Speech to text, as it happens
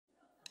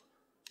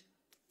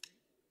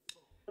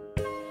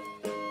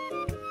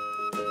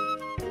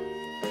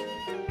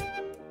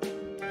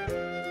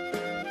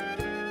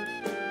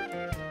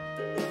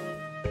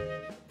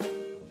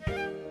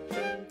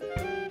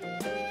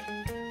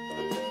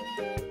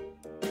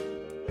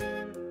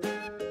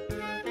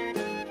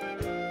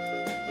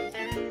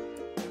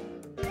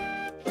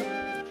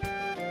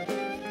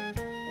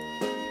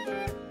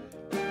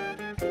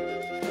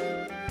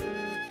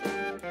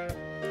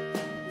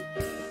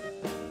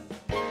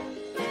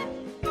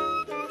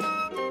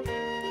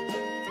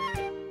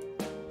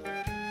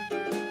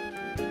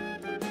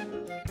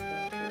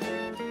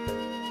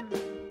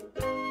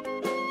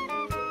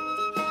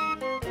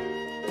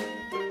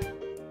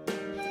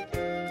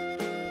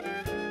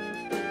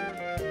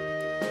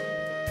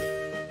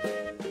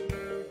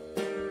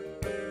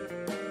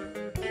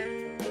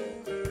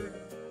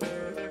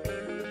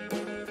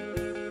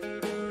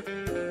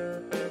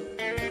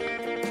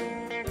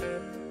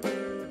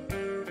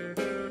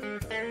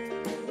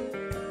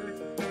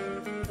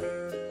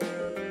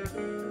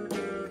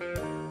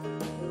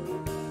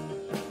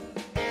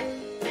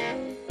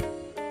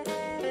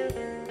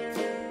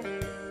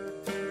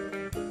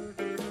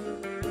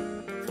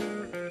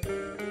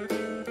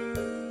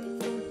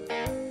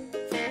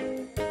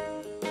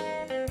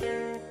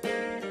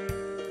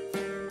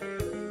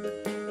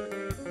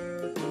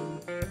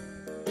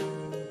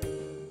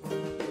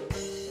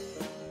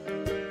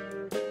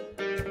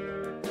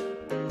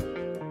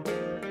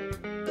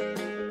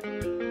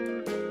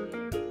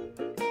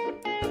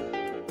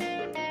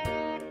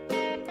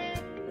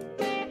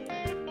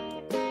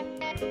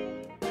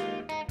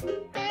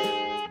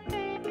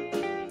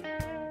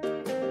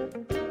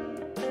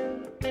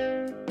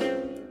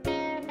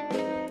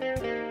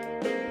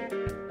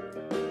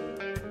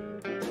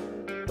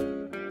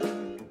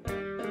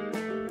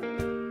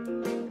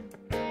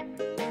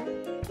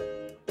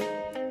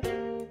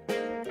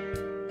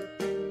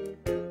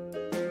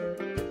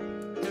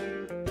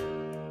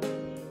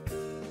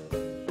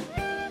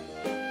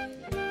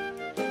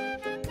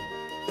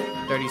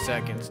30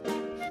 seconds.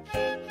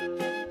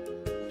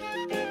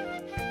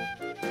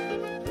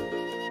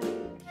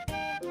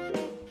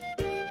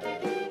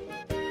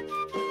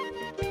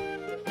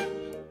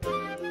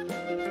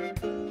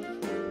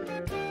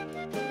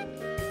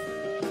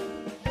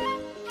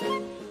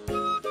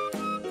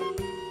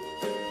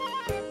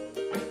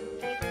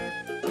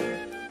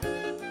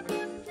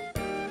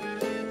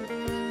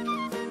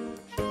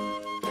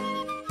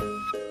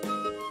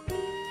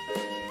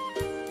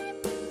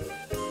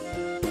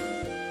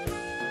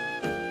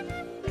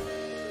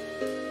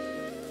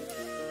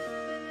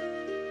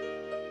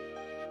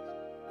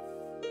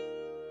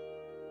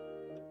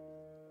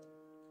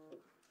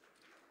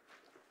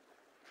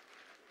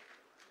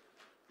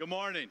 Good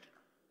morning.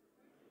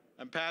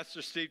 I'm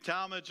Pastor Steve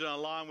Talmadge, and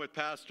along with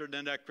Pastor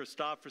Nanette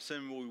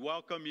Christofferson, we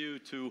welcome you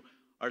to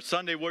our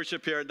Sunday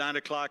worship here at 9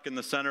 o'clock in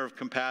the Center of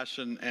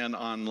Compassion and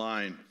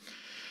online.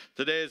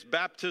 Today is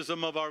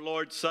Baptism of our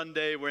Lord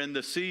Sunday. We're in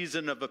the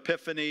season of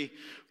Epiphany.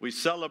 We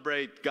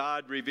celebrate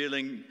God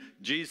revealing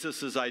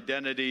Jesus'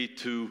 identity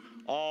to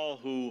all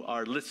who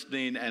are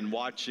listening and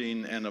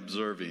watching and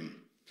observing.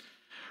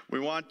 We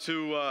want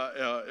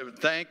to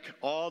thank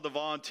all the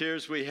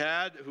volunteers we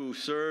had who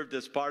served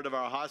as part of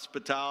our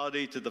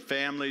hospitality to the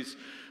families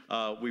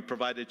we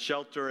provided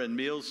shelter and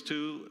meals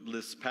to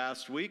this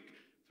past week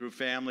through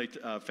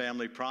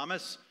Family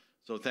Promise.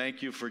 So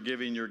thank you for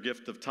giving your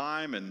gift of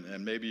time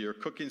and maybe your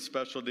cooking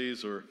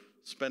specialties or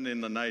spending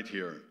the night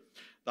here.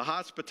 The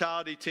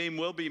hospitality team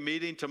will be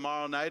meeting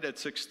tomorrow night at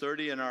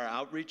 6:30 in our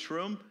outreach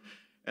room.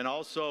 And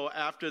also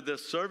after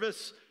this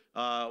service,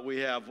 we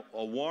have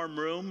a warm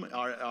room.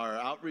 Our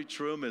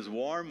outreach room is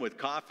warm with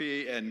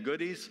coffee and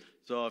goodies.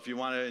 So if you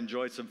want to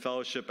enjoy some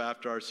fellowship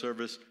after our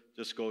service,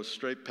 just go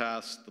straight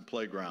past the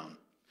playground.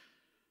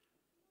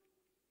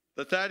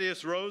 The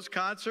Thaddeus Rose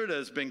concert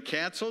has been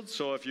canceled.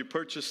 So if you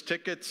purchase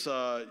tickets,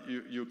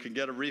 you can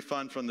get a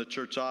refund from the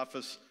church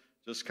office.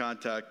 Just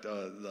contact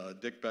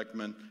Dick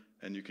Beckman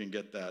and you can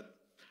get that.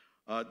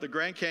 The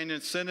Grand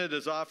Canyon Synod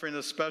is offering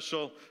a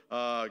special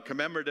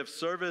commemorative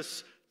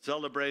service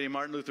celebrating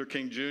Martin Luther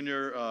King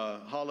Jr.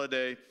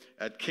 Holiday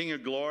at King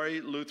of Glory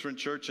Lutheran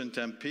Church in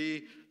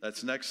Tempe.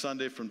 That's next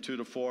Sunday from 2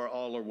 to 4.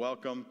 All are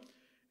welcome.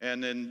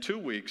 And in 2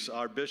 weeks,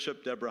 our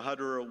Bishop, Deborah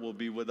Hutterer, will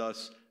be with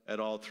us at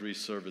all 3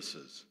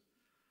 services.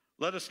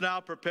 Let us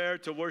now prepare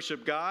to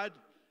worship God.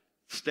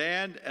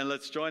 Stand and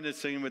let's join in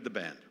singing with the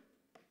band.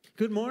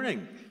 Good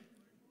morning.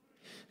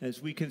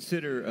 As we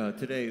consider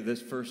today,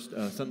 this first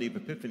Sunday of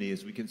Epiphany,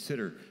 as we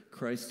consider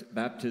Christ's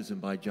baptism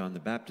by John the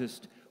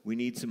Baptist, we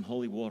need some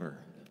holy water.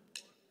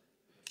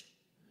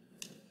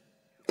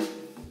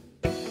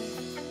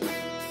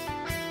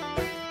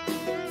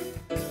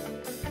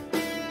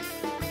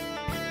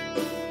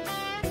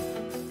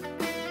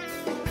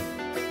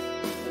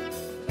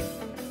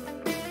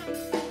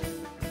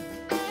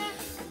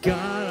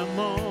 God, I'm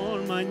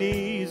on my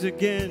knees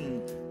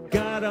again.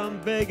 God, I'm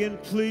begging,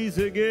 please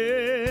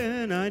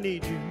again. I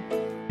need you.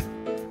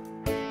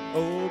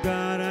 Oh,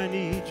 God, I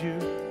need you.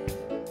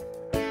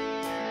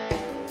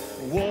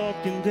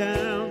 Walking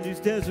down these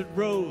desert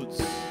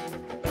roads,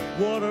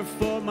 water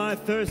for my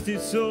thirsty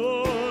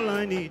soul.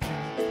 I need you.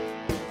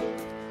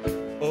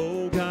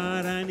 Oh,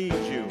 God, I need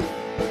you.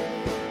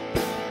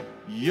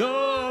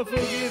 Your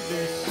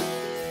forgiveness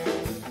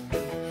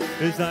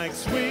is like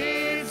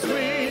sweet,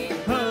 sweet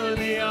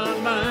honey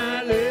on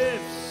my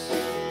lips,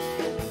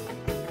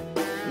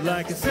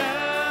 like a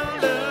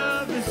sound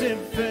of the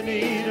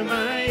symphony to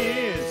my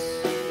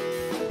ears,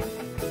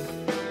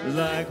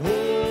 like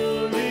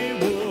holy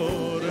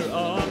water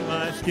on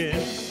my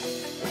skin.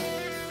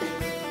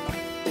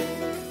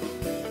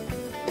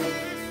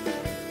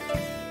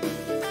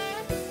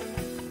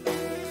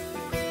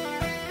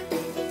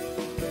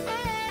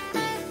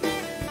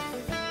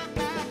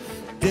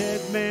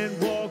 Dead man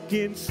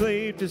walking,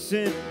 slave to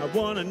sin. I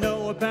want to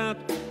know about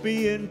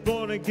being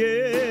born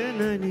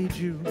again. I need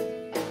you.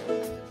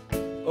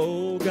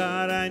 Oh,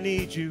 God, I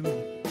need you.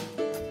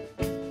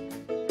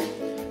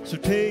 So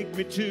take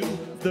me to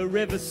the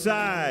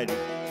riverside.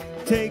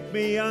 Take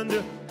me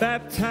under,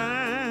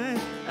 baptize.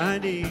 I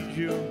need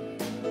you.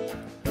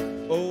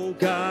 Oh,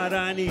 God,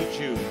 I need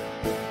you.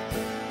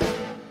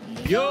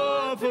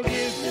 Your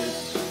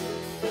forgiveness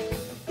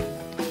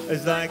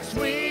is like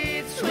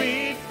sweet,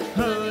 sweet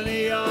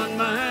honey on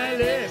my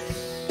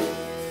lips.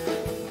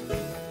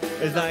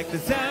 It's like the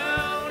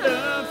sound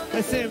of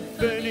a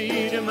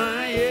symphony to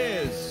my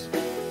ears.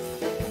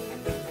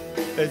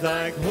 It's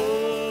like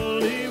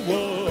holy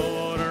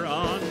water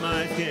on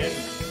my skin.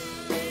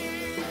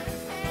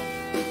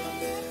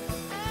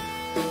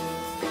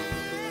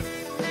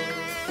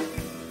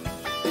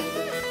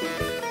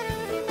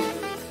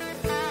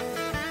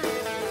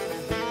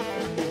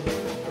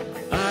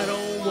 I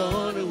don't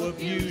want to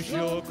abuse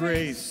your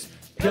grace.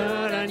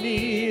 God, I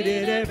need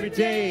it every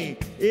day.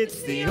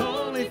 It's the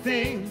only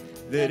thing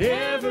that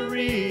ever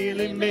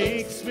really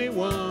makes me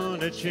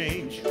want to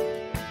change.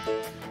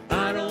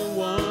 I don't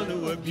want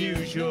to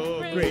abuse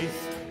your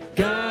grace.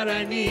 God,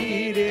 I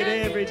need it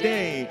every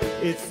day.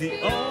 It's the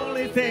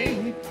only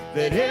thing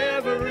that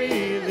ever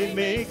really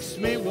makes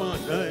me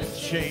want to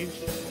change.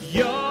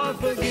 Your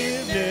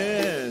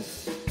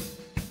forgiveness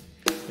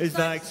is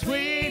like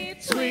sweet,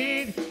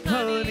 sweet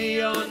honey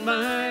on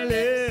my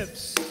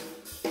lips,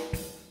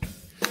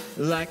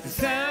 like the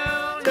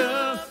sound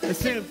of a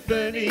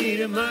symphony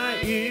to my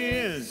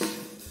ears.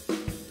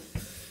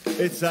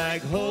 It's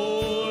like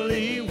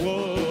holy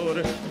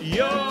water.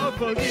 Your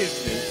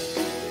forgiveness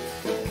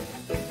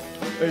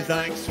is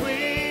like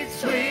sweet,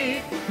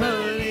 sweet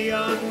honey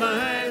on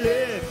my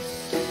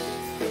lips,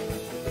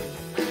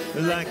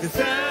 like the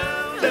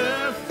sound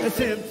of a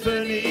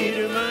symphony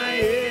to my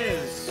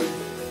ears.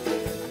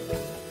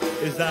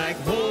 It's like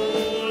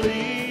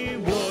holy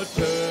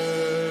water.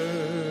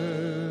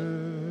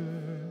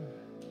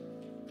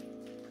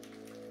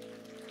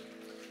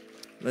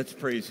 Let's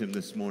praise him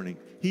this morning.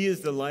 He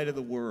is the light of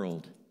the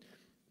world.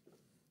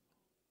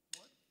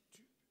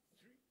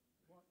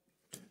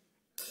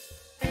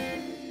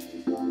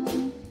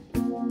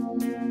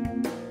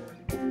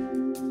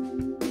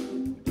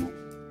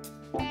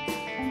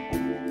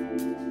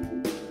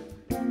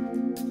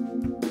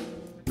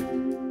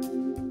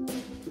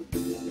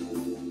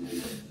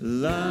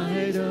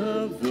 Light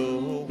of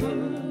the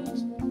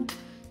world,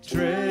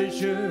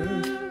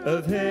 treasure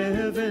of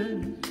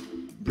heaven,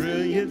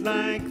 brilliant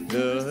like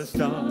the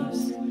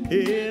stars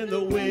in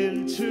the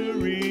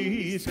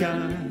wintry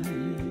sky.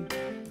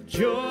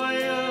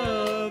 Joy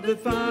of the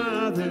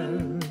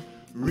Father,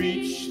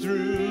 reach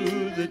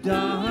through the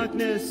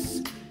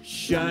darkness,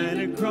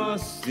 shine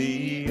across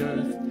the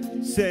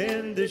earth,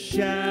 send the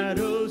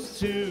shadows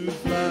to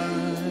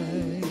fly.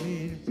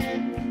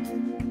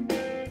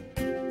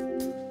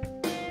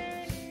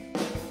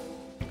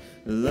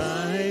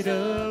 Light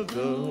of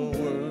the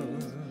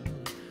world,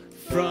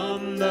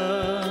 from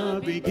the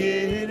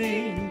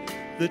beginning,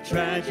 the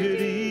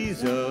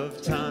tragedies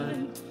of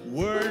time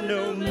were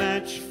no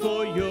match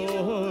for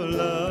your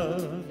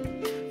love.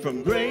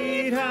 From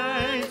great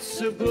heights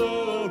of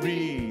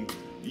glory,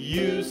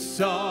 you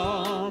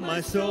saw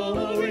my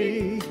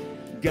story.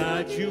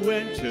 God, you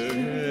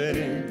entered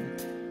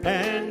in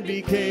and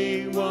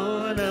became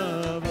one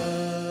of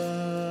us.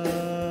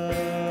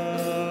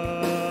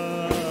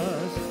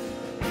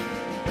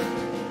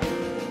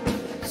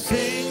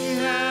 Sing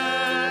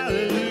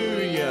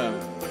hallelujah,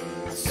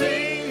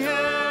 sing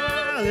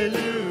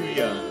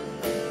hallelujah,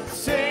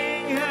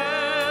 sing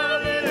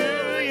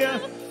hallelujah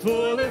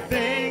for the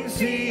things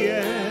he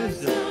has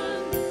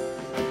done.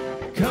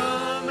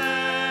 Come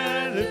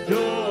and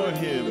adore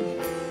him,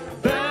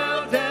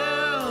 bow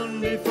down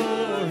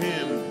before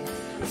him,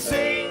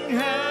 sing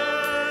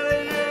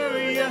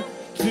hallelujah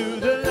to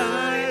the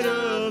light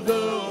of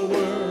the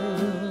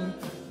world.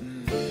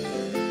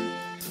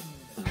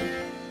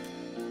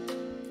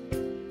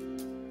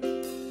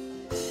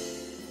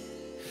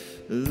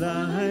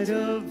 Light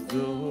of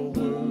the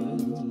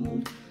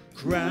world,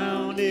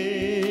 crowned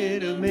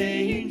in a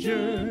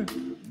manger,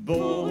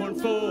 born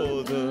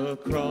for the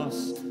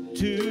cross,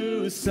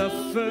 to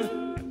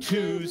suffer,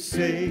 to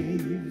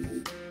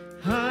save.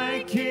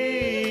 High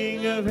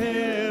King of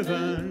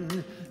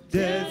heaven,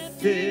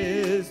 death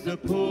is the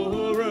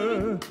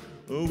poorer,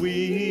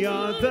 we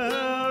are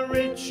the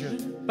richer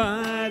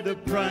by the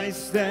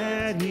price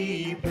that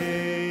he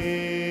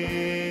paid.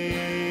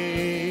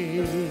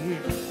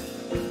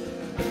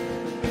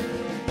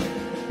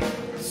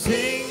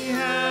 Sing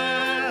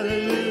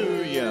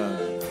hallelujah,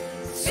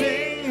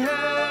 sing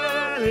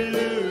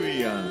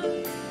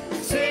hallelujah,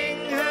 sing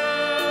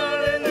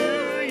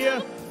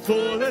hallelujah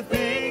for the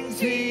things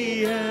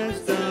he has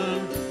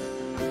done.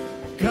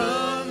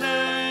 Come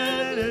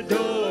and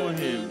adore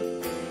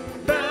him,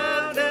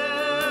 bow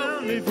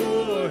down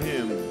before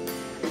him,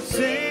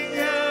 sing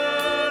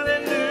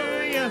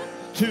hallelujah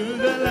to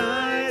the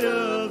light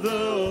of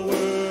the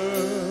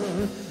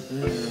world.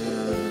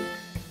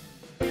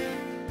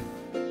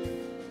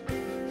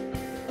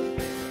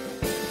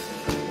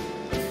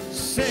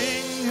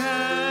 Sing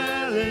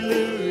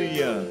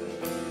hallelujah,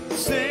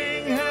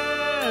 sing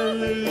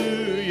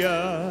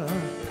hallelujah,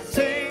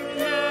 sing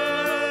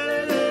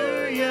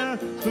hallelujah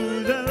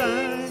to the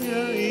light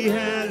he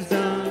has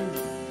done.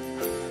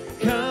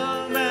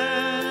 Come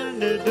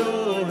and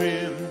adore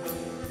him,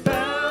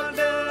 bow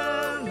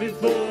down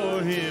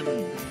before him,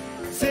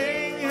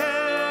 sing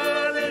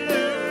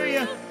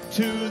hallelujah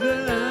to the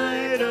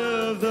light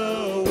of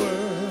the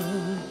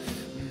world.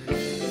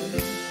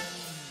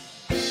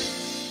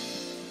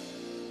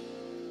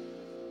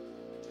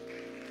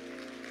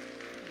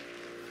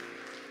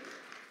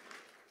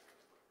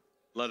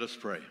 Let us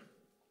pray.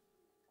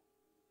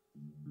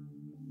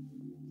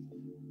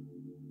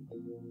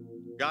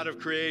 God of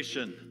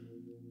creation,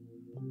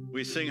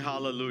 we sing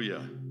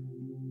hallelujah,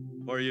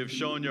 for you've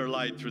shown your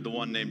light through the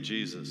one named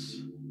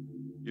Jesus.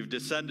 You've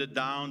descended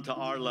down to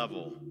our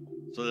level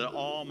so that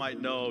all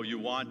might know you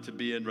want to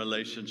be in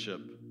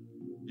relationship.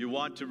 You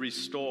want to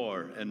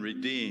restore and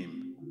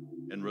redeem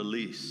and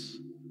release.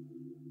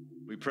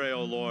 We pray,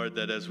 O Lord,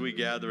 that as we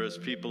gather as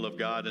people of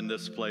God in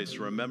this place,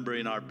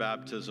 remembering our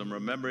baptism,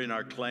 remembering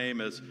our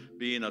claim as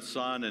being a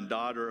son and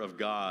daughter of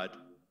God,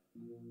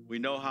 we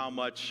know how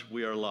much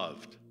we are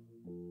loved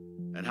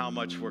and how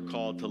much we're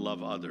called to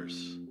love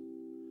others.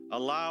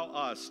 Allow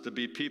us to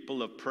be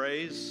people of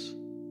praise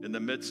in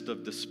the midst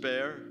of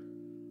despair.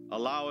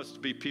 Allow us to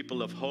be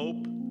people of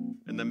hope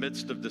in the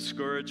midst of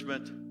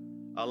discouragement.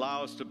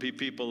 Allow us to be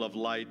people of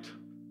light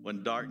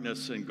when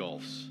darkness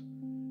engulfs.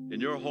 In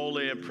your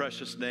holy and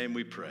precious name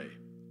we pray.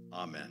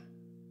 Amen.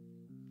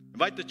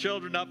 Invite the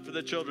children up for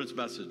the children's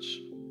message.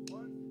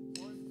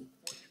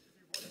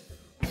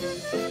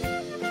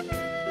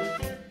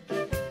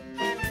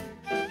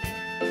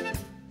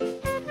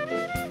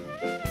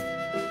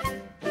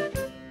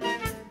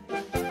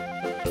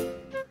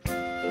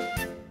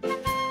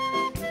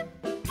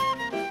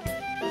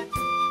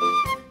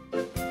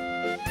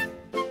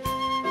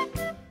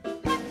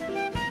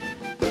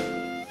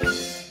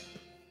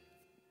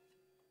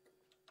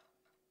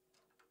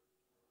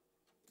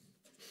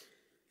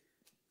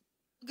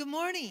 Good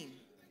morning.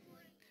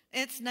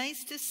 It's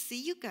nice to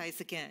see you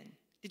guys again.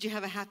 Did you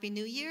have a happy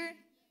new year?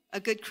 A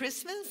good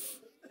Christmas?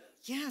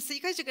 Yeah, so you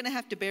guys are going to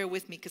have to bear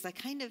with me because I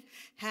kind of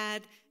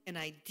had an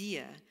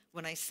idea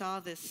when I saw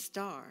this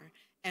star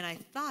and I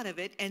thought of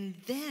it and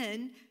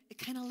then it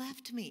kind of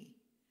left me.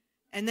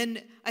 And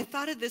then I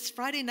thought of this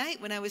Friday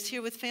night when I was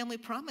here with Family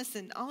Promise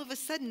and all of a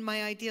sudden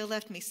my idea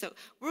left me. So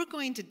we're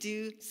going to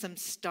do some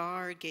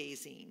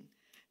stargazing.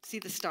 See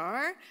the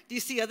star? Do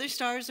you see other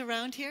stars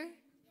around here?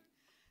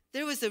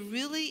 There was a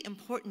really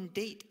important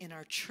date in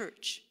our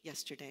church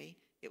yesterday.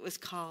 It was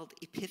called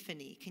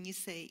Epiphany. Can you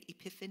say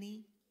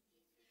Epiphany?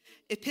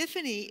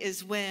 Epiphany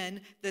is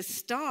when the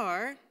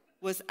star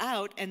was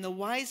out and the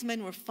wise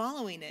men were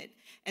following it.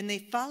 And they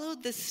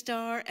followed the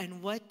star,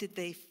 and what did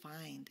they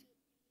find?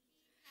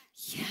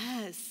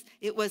 Yes,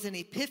 it was an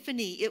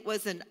epiphany. It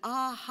was an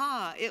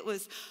aha. It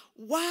was,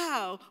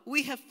 wow,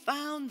 we have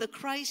found the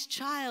Christ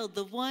child,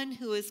 the one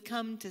who has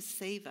come to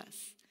save us.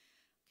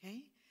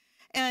 Okay?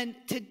 And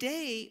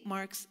today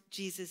marks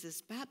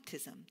Jesus'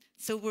 baptism.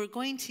 So we're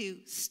going to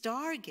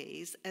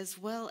stargaze as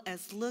well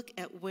as look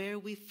at where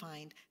we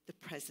find the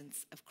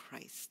presence of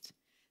Christ.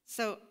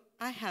 So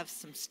I have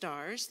some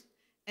stars,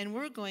 and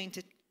we're going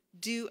to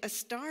do a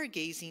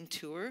stargazing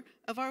tour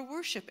of our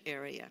worship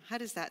area. How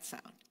does that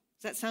sound?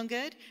 Does that sound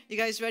good? You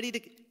guys ready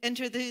to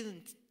enter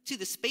to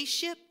the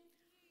spaceship?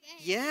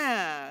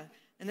 Yeah.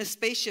 And the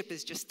spaceship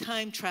is just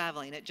time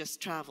traveling. It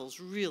just travels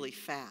really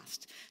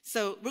fast.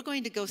 So we're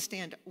going to go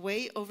stand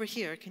way over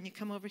here. Can you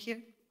come over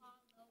here?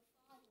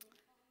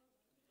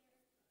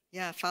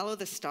 Yeah, follow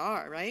the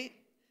star, right?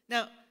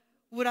 Now,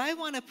 would I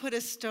want to put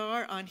a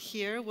star on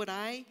here? Would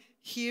I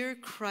hear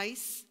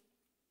Christ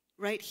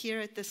right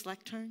here at this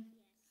lectern?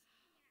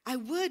 I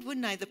would,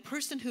 wouldn't I? The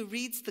person who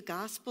reads the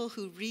gospel,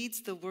 who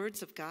reads the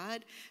words of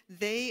God,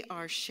 they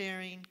are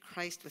sharing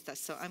Christ with us.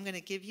 So I'm going to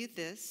give you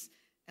this.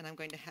 And I'm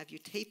going to have you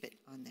tape it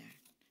on there.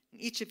 And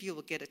each of you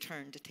will get a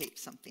turn to tape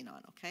something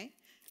on, okay?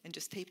 And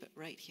just tape it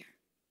right here.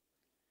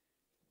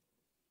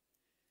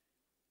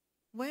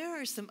 Where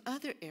are some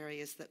other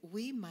areas that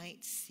we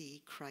might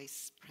see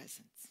Christ's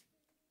presence?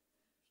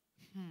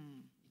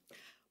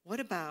 What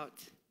about,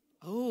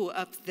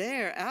 up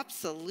there,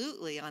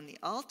 absolutely, on the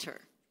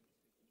altar.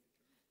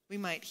 We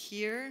might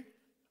hear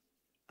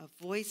a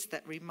voice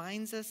that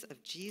reminds us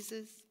of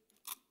Jesus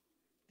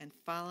and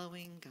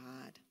following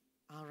God.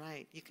 All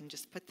right, you can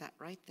just put that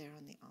right there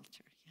on the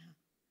altar,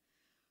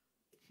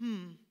 yeah.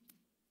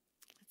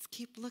 Let's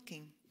keep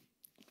looking.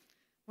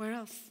 Where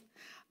else?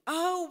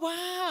 Oh,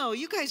 wow,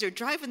 you guys are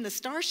driving the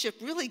starship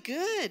really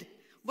good.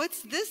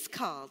 What's this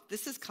called?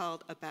 This is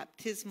called a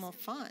baptismal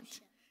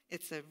font.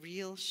 It's a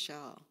real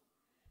shell.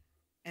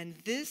 And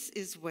this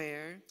is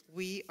where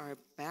we are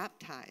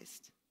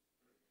baptized.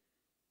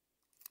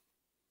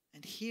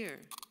 And here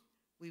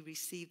we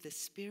receive the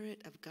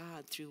Spirit of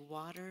God through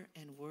water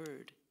and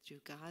word,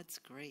 through God's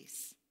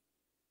grace.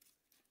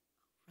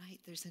 Right,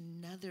 there's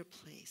another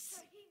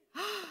place.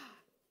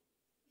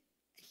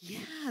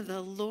 Yeah,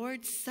 the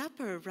Lord's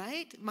Supper,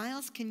 right?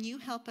 Miles, can you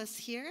help us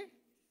here?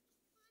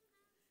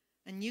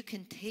 And you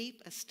can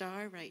tape a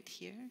star right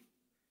here.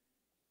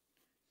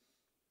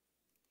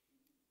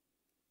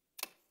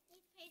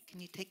 Can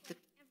you take the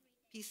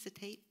piece of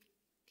tape?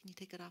 Can you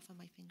take it off of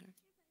my finger?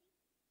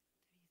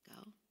 There you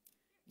go.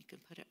 You can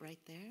put it right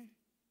there.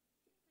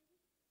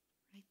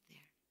 Right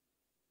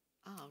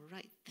there. All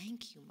right.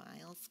 Thank you,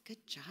 Miles.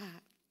 Good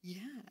job.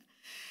 Yeah.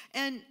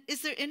 And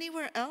is there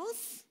anywhere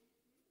else?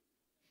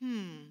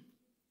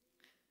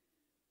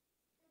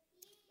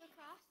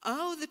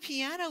 Oh, the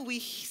piano. We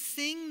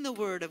sing the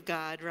word of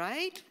God,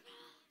 right?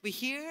 We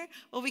hear?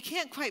 Well, we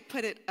can't quite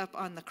put it up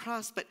on the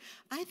cross, but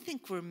I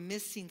think we're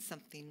missing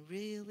something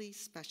really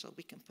special.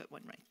 We can put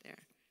one right there.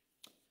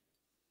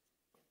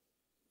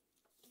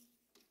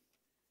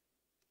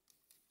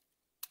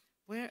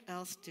 Where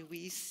else do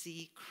we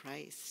see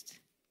Christ?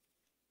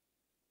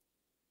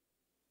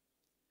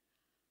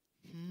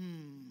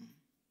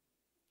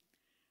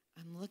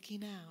 I'm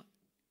looking out.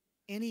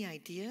 Any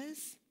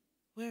ideas?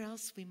 where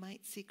else we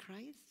might see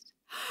Christ?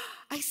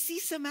 I see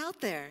some out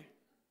there.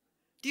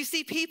 Do you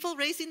see people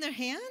raising their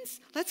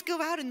hands? Let's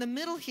go out in the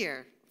middle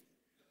here.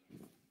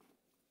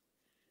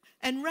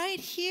 And right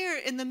here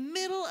in the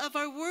middle of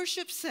our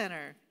worship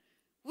center,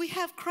 we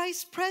have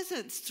Christ's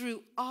presence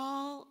through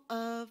all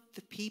of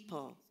the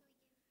people.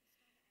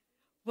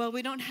 Well,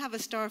 we don't have a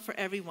star for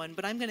everyone,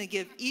 but I'm going to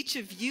give each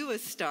of you a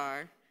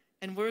star,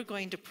 and we're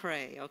going to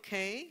pray,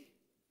 okay?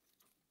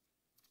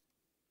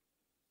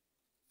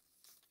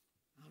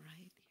 All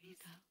right, here you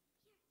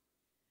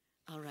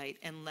go. All right,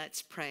 and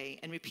let's pray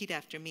and repeat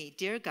after me.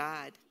 Dear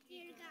God,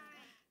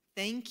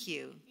 thank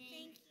you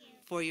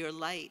for your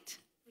light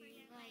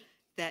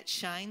that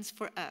shines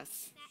for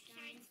us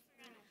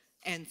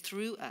and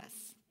through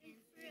us.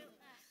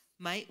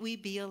 Might we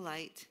be a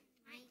light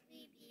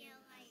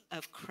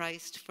of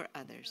Christ for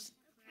others.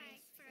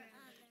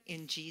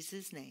 In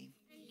Jesus' name,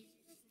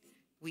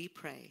 we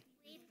pray.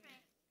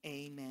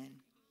 Amen.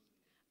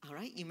 All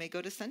right, you may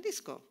go to Sunday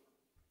school.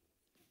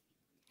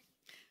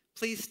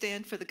 Please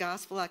stand for the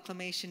gospel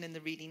acclamation and the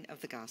reading of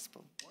the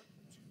gospel.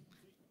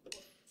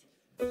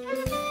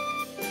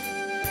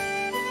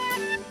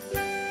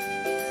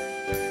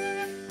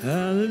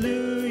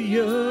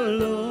 Hallelujah,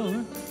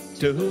 Lord,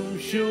 to whom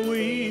shall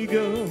we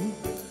go?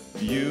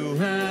 You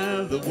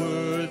have the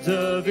words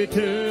of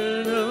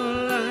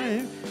eternal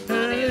life.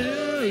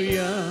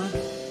 Hallelujah.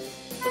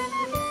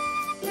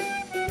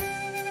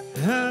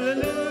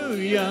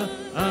 Hallelujah.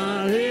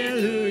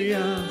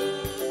 Hallelujah.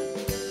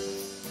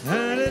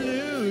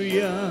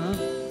 Hallelujah.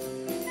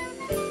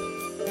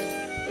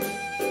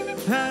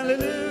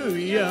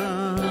 Hallelujah.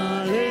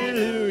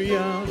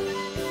 Hallelujah.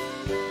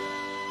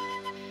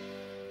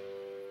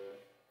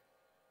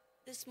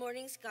 This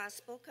morning's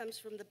gospel comes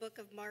from the book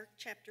of Mark,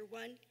 chapter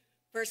 1,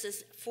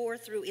 verses 4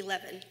 through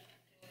 11.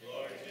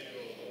 Glory to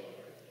you,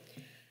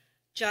 Lord.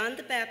 John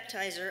the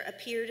Baptizer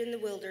appeared in the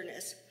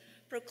wilderness,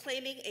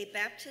 proclaiming a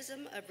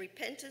baptism of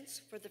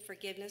repentance for the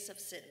forgiveness of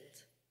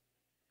sins.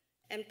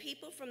 And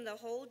people from the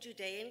whole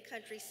Judean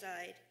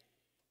countryside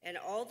and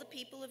all the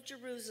people of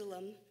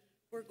Jerusalem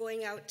were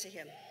going out to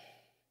him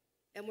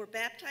and were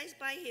baptized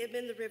by him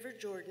in the river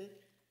Jordan,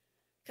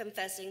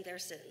 confessing their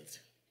sins.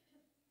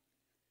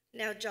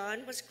 Now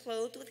John was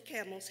clothed with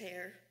camel's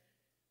hair,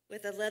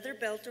 with a leather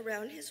belt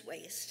around his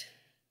waist.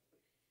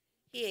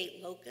 He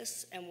ate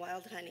locusts and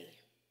wild honey.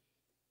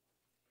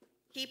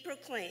 He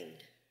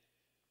proclaimed,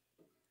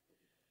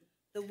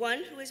 "The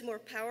one who is more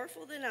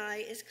powerful than I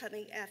is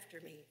coming after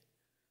me.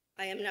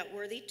 I am not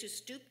worthy to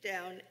stoop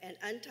down and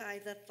untie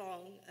the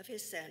thong of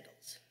his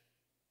sandals.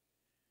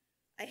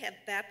 I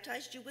have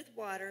baptized you with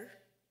water,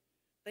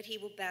 but he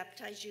will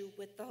baptize you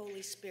with the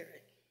Holy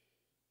Spirit."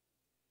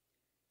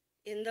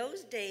 In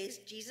those days,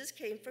 Jesus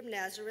came from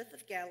Nazareth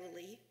of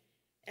Galilee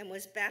and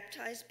was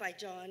baptized by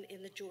John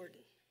in the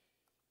Jordan.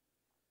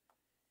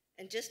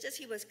 And just as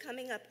he was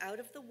coming up out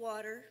of the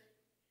water,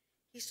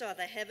 he saw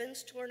the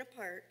heavens torn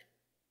apart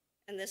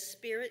and the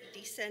Spirit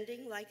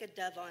descending like a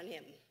dove on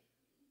him.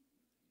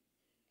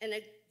 And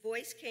a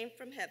voice came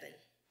from heaven,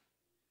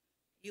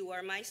 "You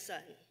are my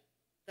Son,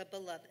 the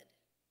beloved.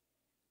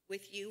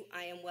 With you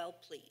I am well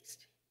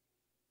pleased."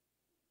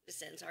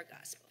 This ends our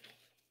gospel.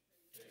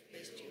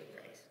 Praise to you,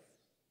 Christ.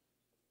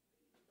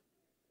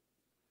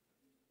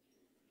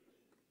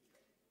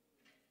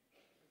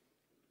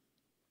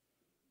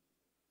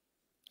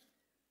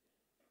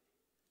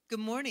 Good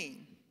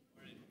morning.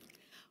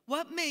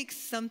 What makes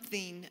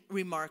something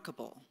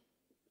remarkable?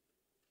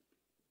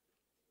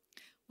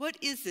 What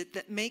is it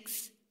that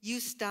makes you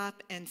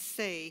stop and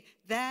say,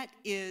 that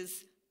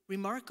is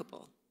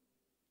remarkable?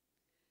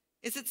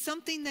 Is it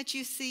something that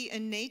you see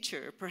in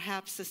nature,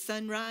 perhaps a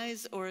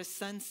sunrise or a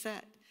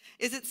sunset?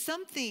 Is it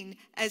something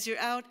as you're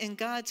out in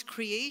God's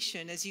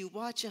creation, as you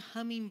watch a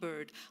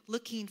hummingbird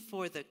looking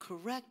for the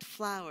correct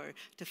flower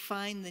to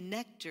find the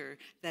nectar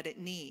that it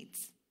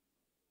needs?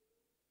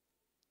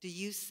 Do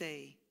you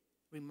say,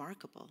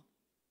 remarkable?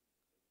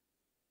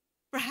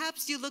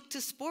 Perhaps you look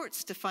to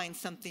sports to find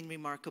something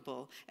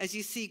remarkable, as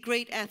you see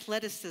great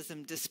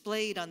athleticism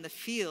displayed on the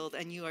field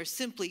and you are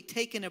simply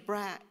taken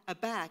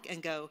aback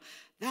and go,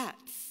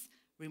 that's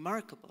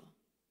remarkable.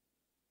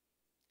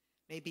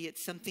 Maybe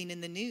it's something in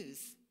the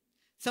news,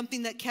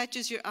 something that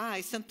catches your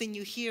eye, something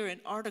you hear,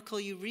 an article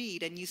you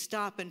read, and you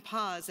stop and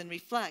pause and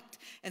reflect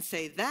and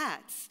say,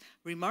 that's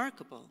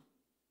remarkable.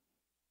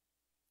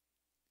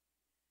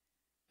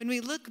 When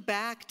we look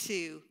back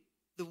to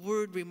the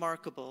word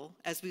remarkable,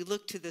 as we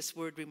look to this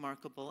word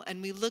remarkable,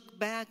 and we look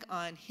back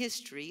on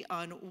history,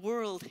 on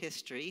world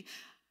history,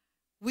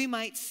 we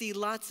might see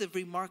lots of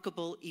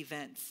remarkable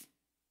events.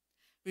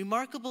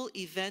 Remarkable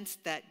events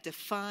that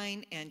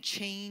define and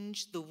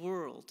change the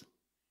world.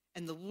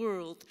 And the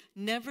world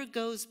never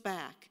goes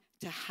back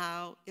to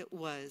how it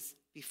was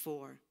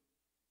before.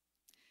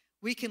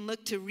 We can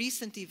look to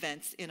recent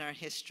events in our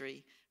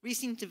history,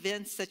 recent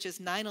events such as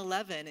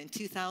 9/11 in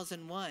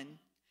 2001,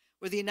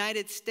 where the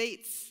United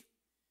States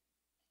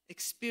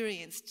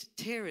experienced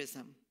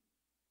terrorism,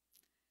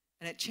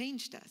 and it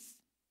changed us.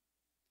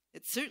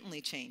 It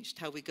certainly changed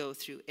how we go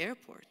through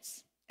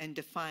airports and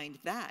defined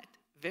that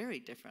very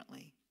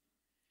differently.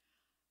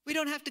 We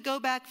don't have to go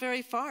back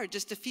very far,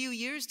 just a few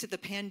years to the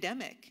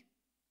pandemic,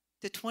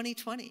 to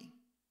 2020.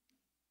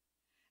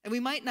 And we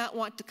might not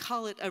want to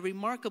call it a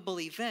remarkable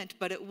event,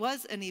 but it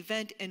was an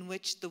event in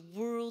which the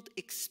world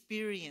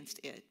experienced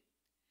it.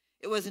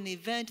 It was an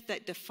event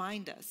that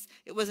defined us.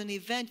 It was an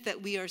event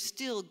that we are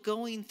still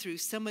going through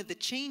some of the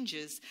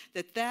changes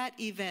that that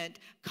event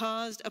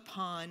caused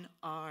upon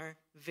our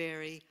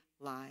very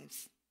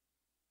lives.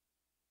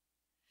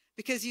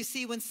 Because you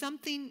see, when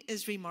something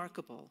is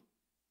remarkable,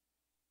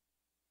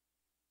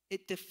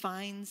 it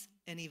defines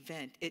an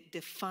event. It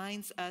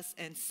defines us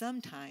and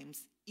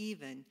sometimes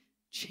even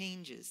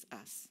changes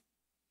us.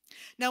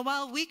 Now,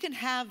 while we can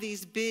have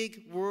these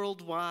big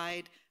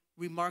worldwide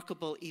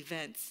remarkable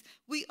events,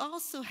 we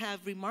also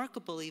have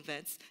remarkable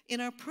events in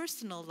our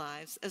personal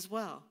lives as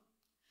well.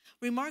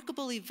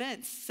 Remarkable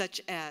events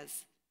such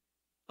as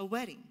a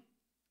wedding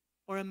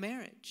or a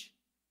marriage,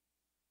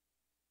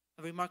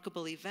 a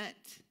remarkable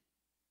event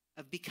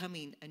of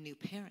becoming a new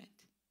parent,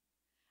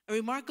 a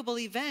remarkable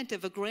event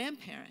of a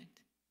grandparent,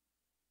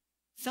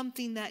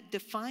 something that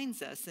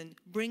defines us and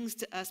brings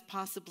to us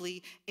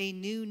possibly a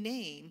new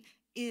name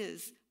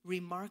is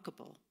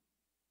remarkable.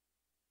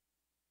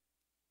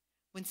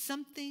 When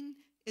something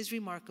is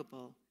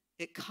remarkable,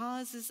 it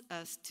causes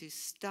us to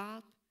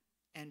stop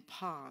and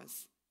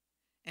pause,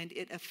 and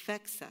it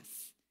affects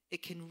us.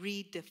 It can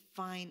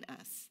redefine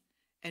us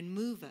and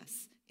move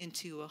us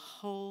into a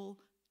whole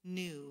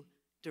new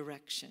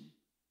direction.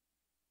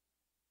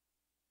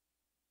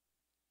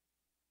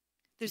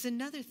 There's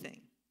another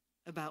thing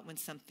about when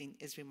something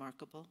is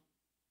remarkable.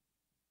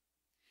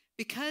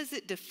 Because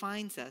it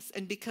defines us,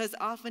 and because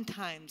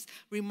oftentimes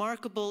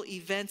remarkable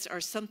events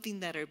are something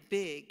that are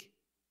big,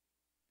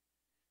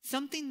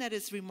 something that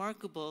is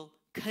remarkable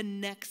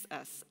connects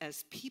us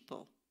as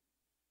people.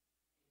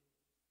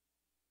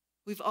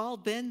 We've all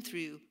been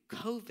through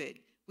COVID.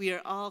 We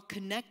are all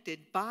connected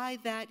by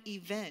that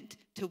event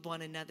to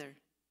one another.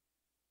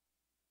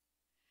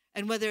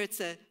 And whether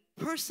it's a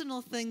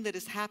personal thing that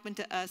has happened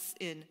to us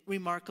in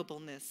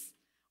remarkableness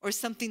or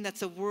something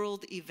that's a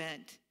world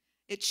event,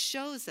 it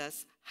shows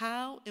us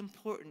how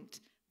important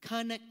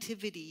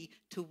connectivity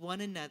to one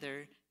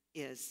another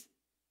is.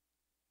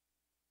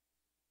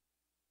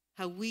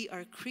 How we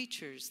are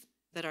creatures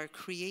that are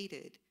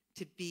created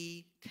to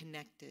be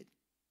connected.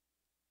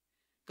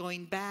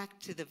 Going back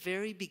to the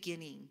very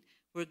beginning,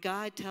 where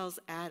God tells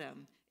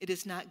Adam, it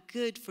is not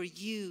good for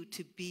you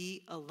to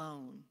be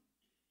alone.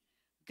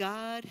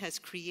 God has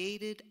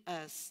created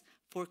us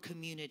for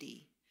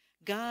community.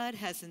 God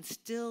has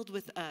instilled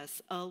with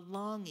us a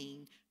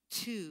longing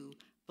to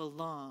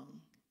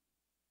belong.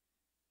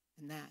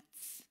 And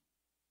that's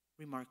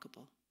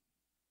remarkable.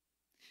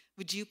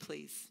 Would you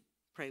please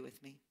pray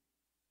with me?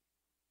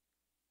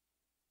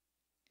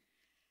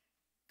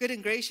 Good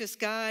and gracious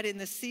God, in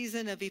the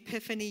season of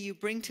Epiphany, you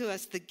bring to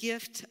us the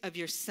gift of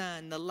your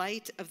Son, the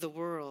light of the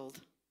world.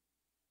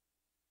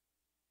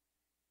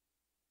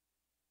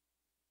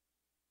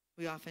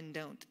 We often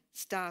don't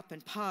stop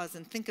and pause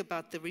and think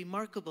about the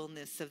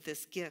remarkableness of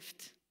this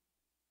gift.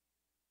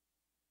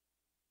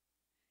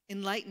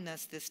 Enlighten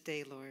us this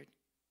day, Lord.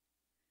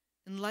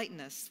 Enlighten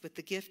us with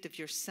the gift of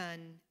your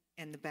Son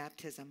and the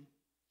baptism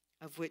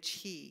of which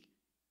he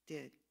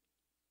did.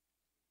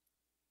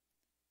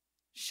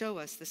 Show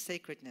us the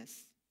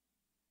sacredness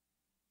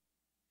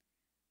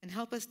and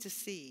help us to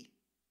see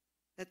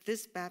that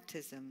this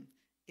baptism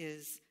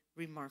is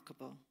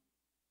remarkable,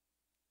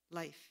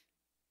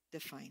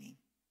 life-defining.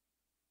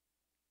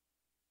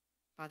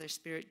 Father,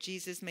 Spirit,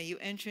 Jesus, may you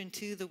enter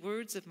into the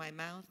words of my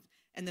mouth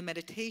and the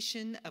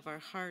meditation of our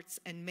hearts,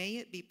 and may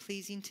it be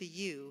pleasing to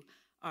you,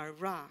 our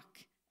rock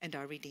and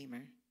our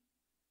Redeemer.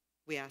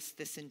 We ask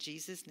this in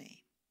Jesus' name.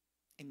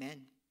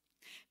 Amen.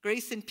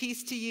 Grace and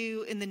peace to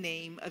you in the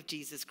name of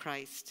Jesus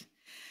Christ.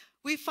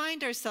 We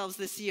find ourselves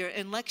this year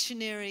in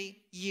lectionary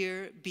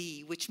year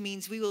B, which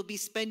means we will be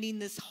spending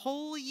this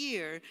whole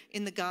year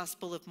in the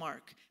Gospel of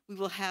Mark. We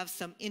will have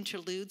some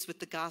interludes with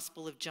the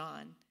Gospel of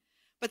John.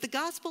 But the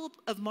Gospel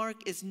of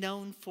Mark is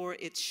known for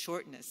its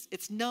shortness.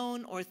 It's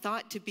known or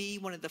thought to be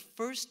one of the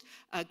first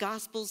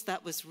Gospels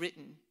that was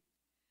written.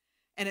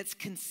 And it's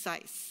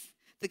concise.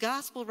 The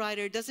Gospel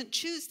writer doesn't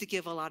choose to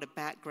give a lot of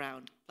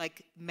background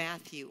like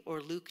Matthew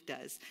or Luke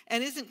does,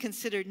 and isn't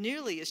considered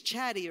nearly as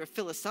chatty or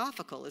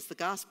philosophical as the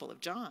Gospel of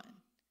John.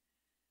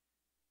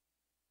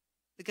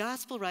 The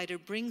Gospel writer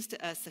brings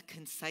to us a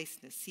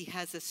conciseness. He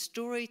has a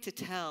story to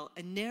tell,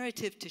 a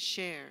narrative to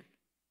share,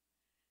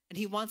 and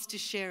he wants to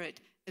share it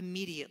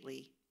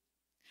immediately.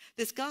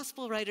 This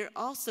Gospel writer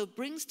also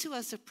brings to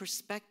us a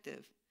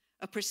perspective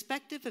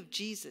of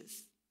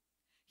Jesus.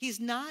 He's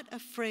not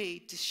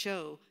afraid to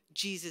show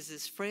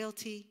Jesus'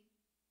 frailty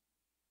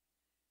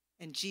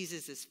and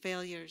Jesus'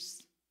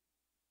 failures.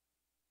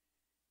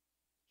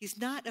 He's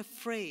not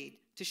afraid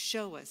to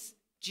show us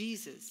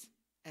Jesus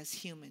as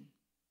human.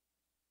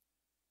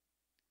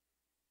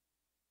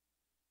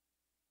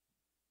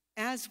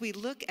 As we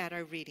look at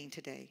our reading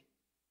today,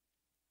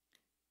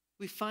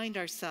 we find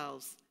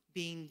ourselves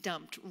being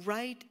dumped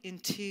right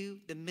into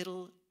the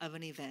middle of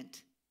an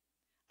event,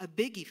 a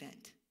big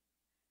event.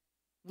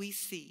 We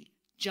see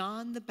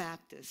John the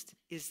Baptist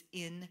is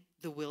in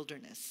the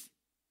wilderness.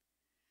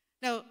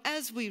 Now,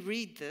 as we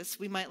read this,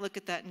 we might look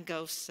at that and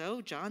go,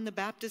 so John the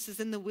Baptist is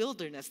in the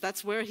wilderness.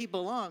 That's where he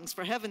belongs.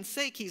 For heaven's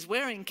sake, he's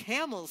wearing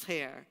camel's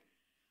hair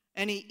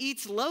and he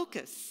eats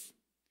locusts.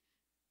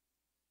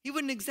 He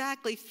wouldn't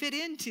exactly fit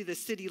into the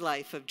city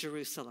life of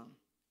Jerusalem.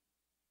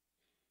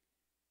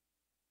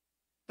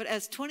 But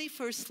as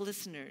 21st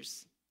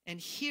listeners and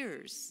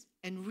hearers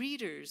and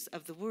readers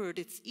of the word,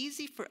 it's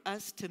easy for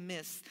us to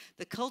miss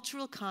the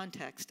cultural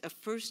context of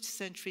first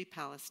century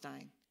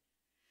Palestine.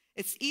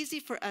 It's easy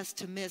for us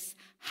to miss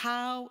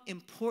how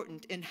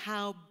important and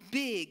how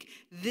big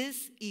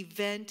this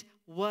event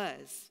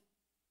was.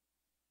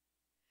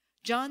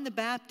 John the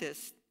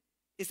Baptist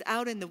is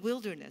out in the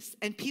wilderness,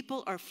 and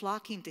people are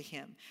flocking to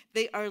him.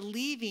 They are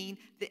leaving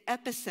the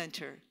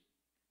epicenter.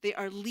 They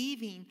are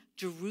leaving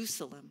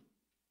Jerusalem.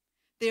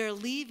 They are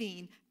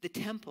leaving the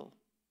temple.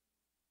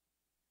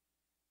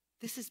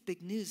 This is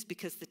big news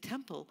because the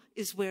temple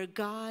is where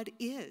God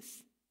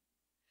is.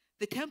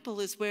 The temple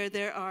is where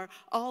there are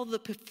all the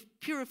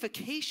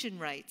purification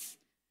rites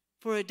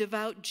for a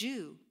devout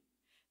Jew.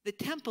 The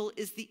temple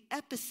is the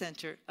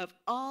epicenter of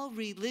all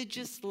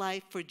religious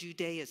life for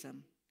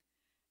Judaism.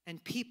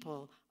 And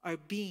people are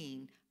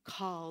being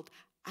called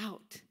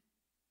out.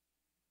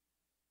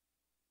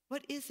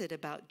 What is it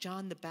about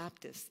John the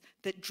Baptist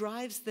that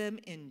drives them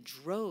in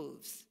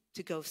droves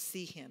to go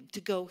see him,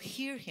 to go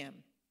hear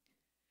him?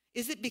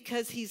 Is it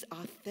because he's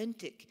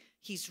authentic,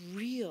 he's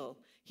real,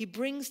 he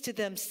brings to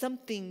them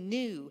something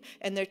new,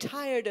 and they're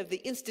tired of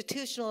the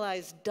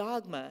institutionalized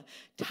dogma,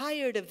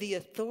 tired of the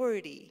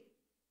authority?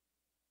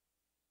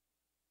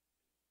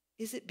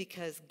 Is it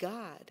because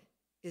God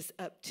is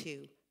up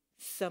to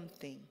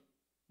something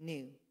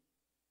new?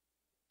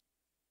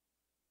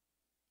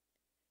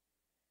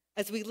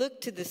 As we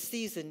look to the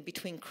season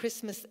between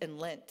Christmas and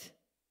Lent,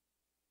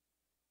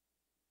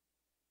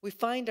 we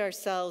find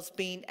ourselves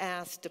being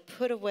asked to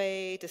put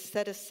away, to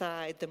set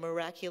aside the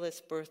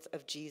miraculous birth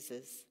of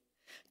Jesus,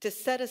 to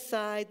set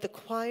aside the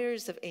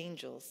choirs of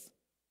angels,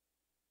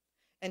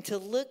 and to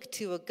look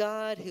to a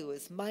God who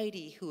is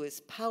mighty, who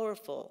is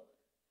powerful,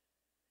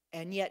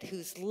 and yet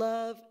whose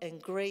love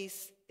and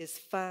grace is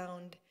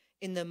found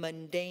in the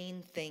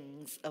mundane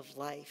things of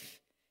life,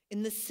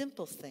 in the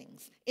simple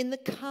things, in the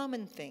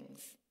common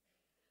things,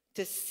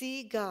 to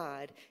see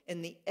God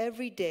in the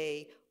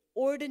everyday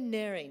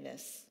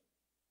ordinariness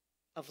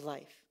of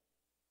life,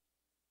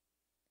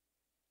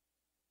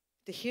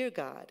 to hear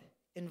God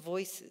in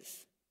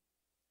voices,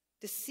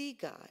 to see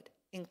God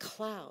in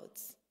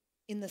clouds,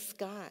 in the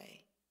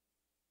sky,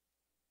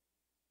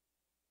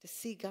 to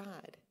see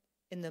God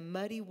in the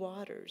muddy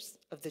waters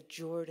of the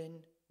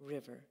Jordan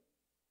River.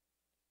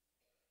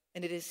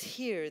 And it is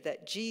here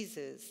that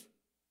Jesus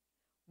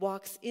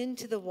walks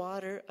into the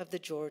water of the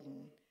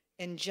Jordan,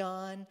 and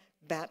John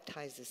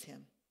baptizes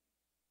him.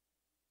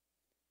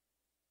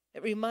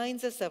 It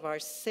reminds us of our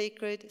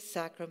sacred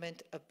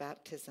sacrament of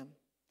baptism.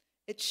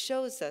 It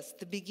shows us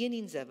the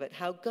beginnings of it,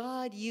 how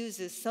God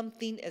uses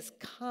something as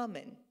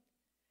common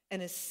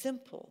and as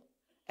simple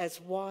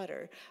as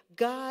water.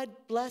 God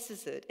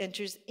blesses it,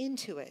 enters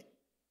into it.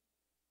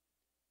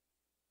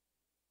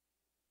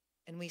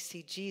 And we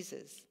see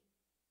Jesus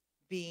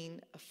being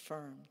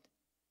affirmed.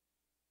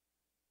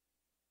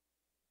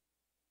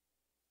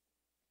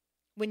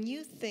 When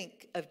you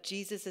think of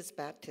Jesus'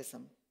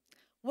 baptism,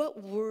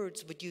 what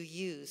words would you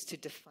use to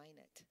define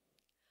it?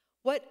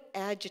 What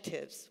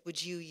adjectives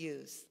would you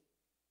use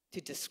to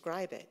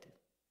describe it?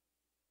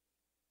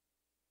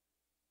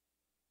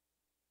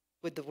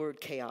 Would the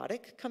word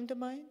chaotic come to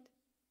mind?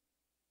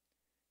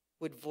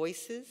 Would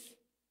voices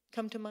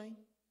come to mind?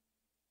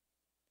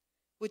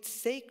 Would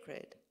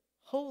sacred,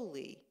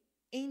 holy,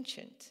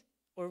 ancient,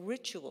 or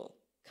ritual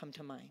come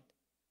to mind?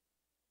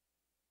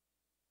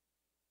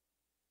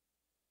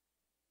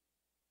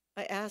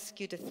 I ask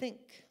you to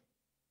think.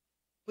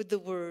 Would the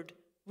word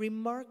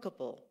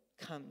remarkable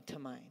come to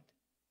mind?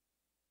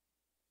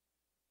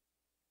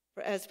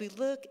 For as we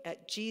look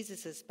at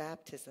Jesus'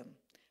 baptism,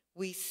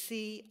 we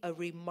see a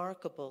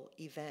remarkable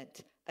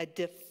event, a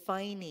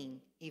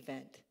defining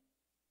event.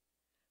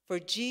 For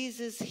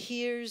Jesus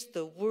hears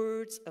the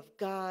words of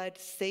God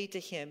say to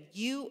him,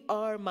 "You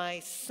are my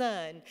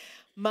son,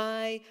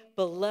 my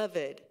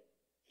beloved.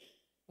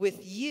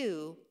 With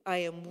you I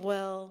am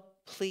well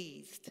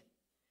pleased."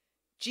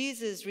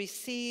 Jesus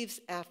receives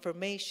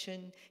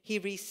affirmation. He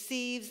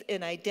receives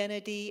an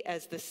identity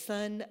as the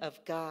Son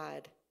of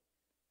God.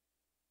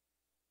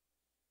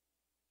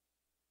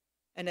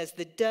 And as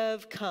the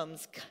dove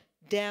comes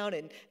down,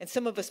 and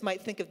some of us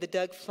might think of the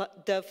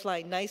dove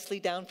flying nicely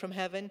down from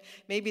heaven.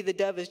 Maybe the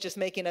dove is just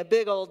making a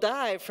big old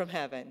dive from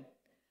heaven,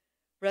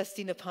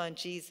 resting upon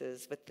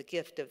Jesus with the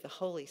gift of the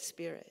Holy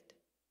Spirit.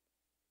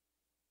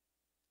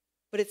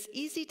 But it's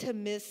easy to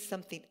miss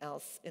something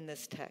else in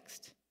this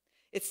text.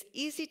 It's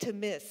easy to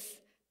miss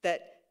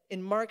that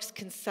in Mark's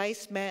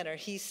concise manner,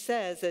 he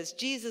says, as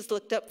Jesus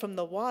looked up from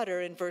the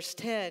water in verse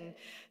 10,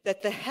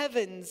 that the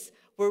heavens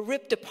were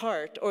ripped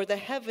apart, or the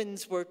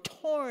heavens were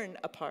torn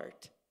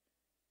apart.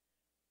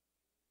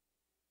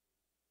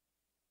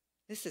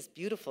 This is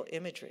beautiful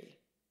imagery,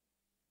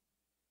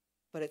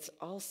 but it's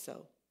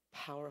also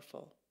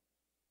powerful.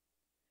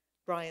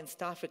 Brian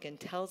Stoffergen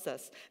tells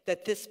us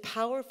that this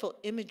powerful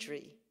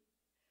imagery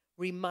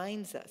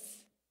reminds us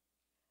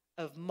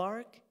of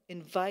Mark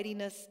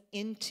inviting us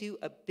into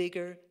a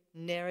bigger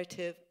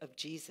narrative of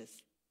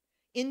Jesus,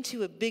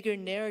 into a bigger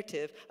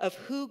narrative of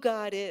who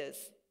God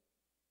is.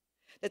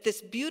 That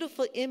this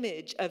beautiful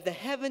image of the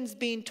heavens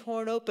being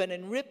torn open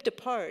and ripped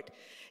apart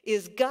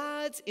is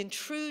God's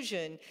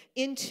intrusion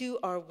into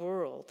our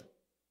world.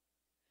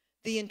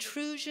 The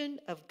intrusion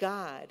of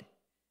God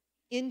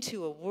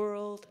into a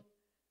world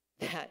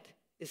that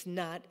is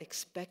not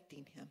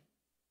expecting him.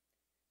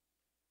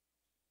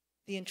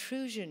 The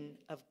intrusion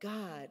of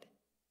God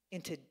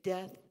into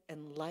death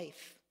and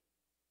life.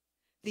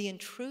 The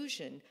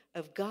intrusion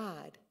of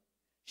God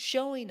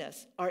showing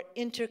us our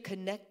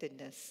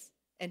interconnectedness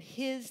and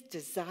his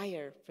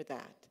desire for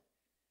that.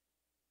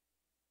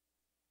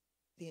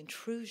 The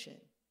intrusion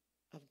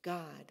of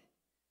God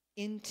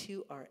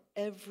into our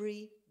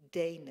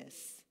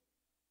everydayness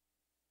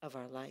of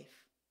our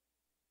life.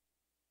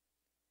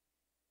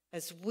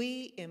 As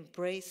we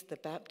embrace the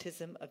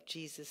baptism of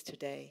Jesus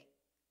today,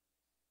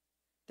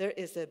 there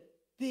is a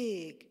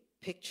big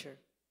picture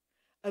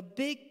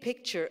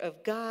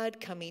of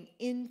God coming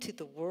into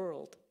the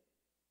world,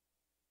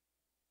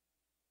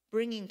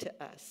 bringing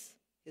to us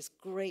his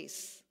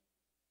grace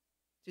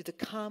through the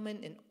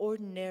common and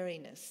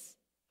ordinariness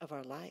of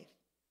our life,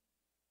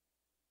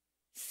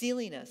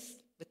 sealing us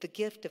with the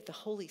gift of the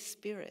Holy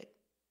Spirit,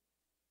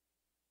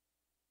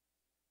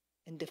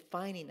 and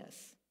defining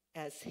us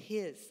as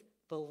his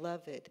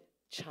beloved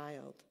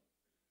child.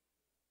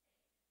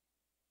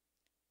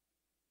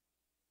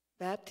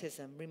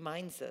 Baptism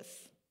reminds us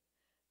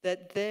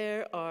that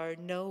there are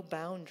no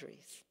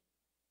boundaries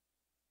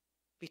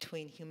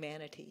between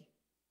humanity.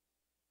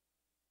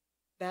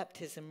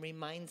 Baptism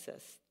reminds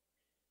us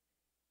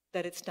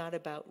that it's not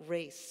about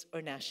race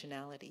or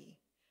nationality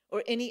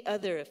or any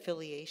other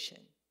affiliation,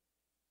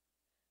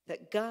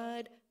 that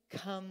God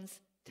comes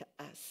to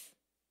us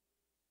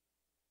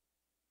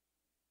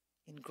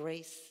in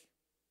grace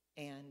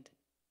and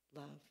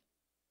love.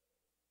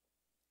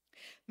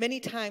 Many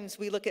times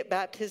we look at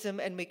baptism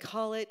and we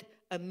call it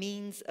a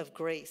means of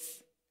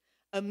grace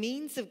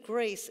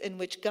in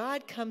which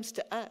God comes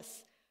to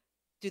us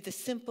through the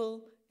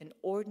simple and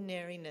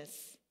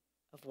ordinariness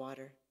of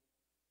water.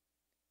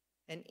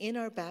 And in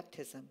our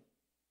baptism,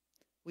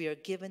 we are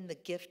given the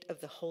gift of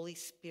the Holy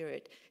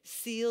Spirit,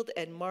 sealed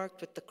and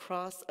marked with the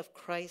cross of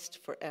Christ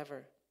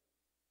forever.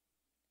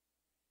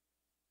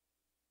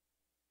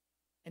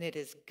 And it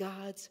is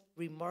God's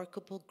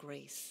remarkable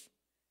grace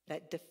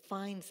that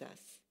defines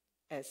us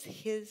as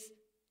his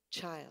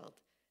child,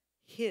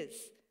 his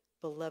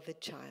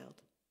beloved child.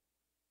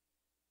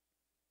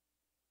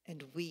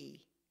 And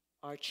we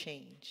are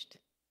changed.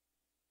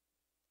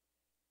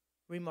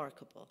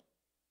 Remarkable.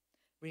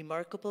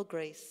 Remarkable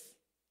grace,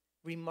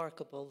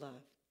 remarkable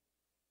love.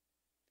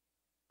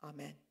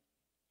 Amen.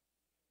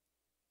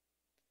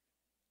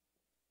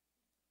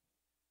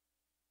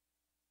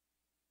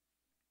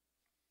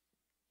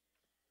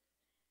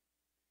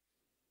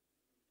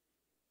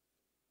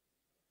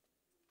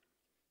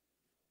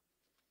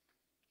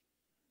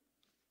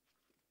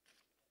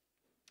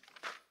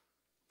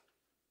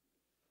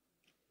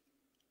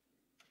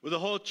 With the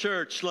whole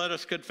church, let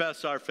us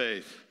confess our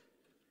faith.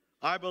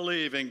 I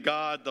believe in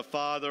God the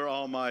Father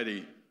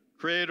Almighty,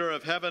 creator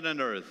of heaven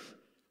and earth.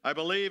 I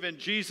believe in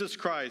Jesus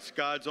Christ,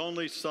 God's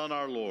only Son,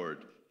 our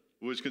Lord,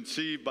 who was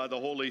conceived by the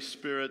Holy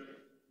Spirit,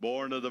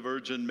 born of the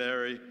Virgin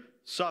Mary,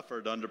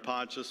 suffered under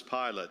Pontius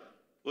Pilate,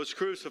 was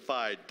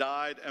crucified,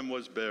 died, and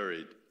was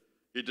buried.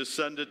 He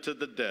descended to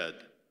the dead.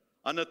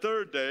 On the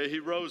third day, he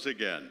rose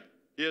again.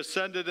 He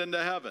ascended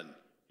into heaven.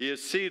 He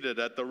is seated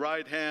at the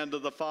right hand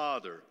of the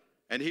Father,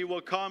 and he will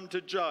come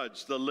to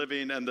judge the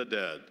living and the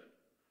dead.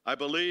 I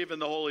believe in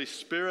the Holy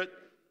Spirit,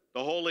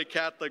 the Holy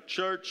Catholic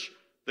Church,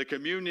 the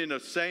communion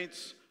of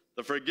saints,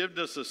 the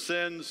forgiveness of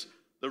sins,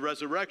 the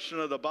resurrection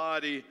of the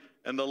body,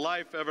 and the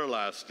life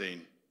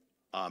everlasting.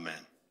 Amen.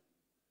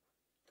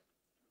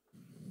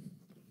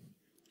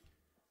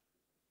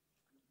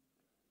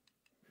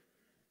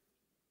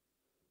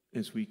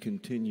 As we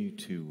continue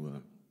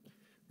to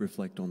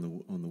reflect on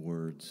the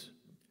words,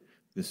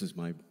 "This is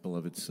my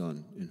beloved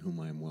Son, in whom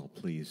I am well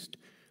pleased,"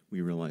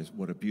 we realize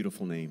what a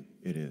beautiful name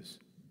it is.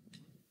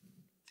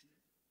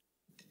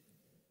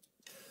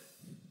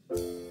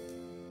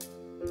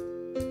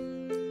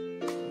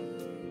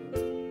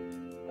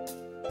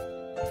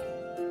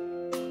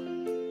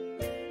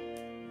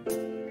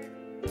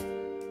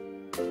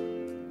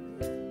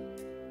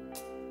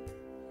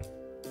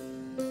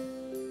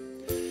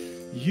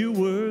 You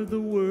were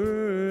the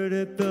Word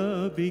at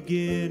the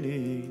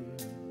beginning,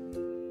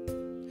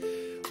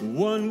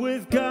 one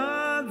with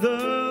God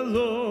the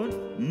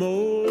Lord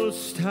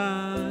Most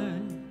High.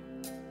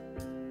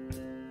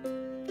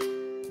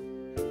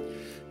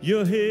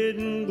 your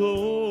hidden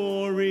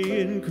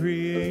glory in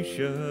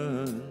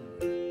creation.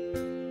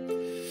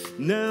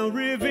 Now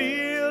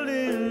revealed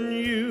in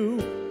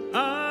you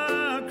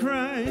are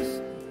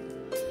Christ.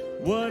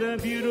 What a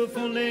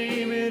beautiful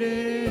name it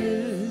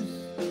is.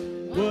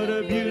 What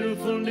a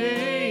beautiful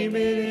name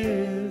it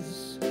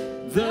is.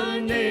 The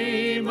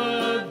name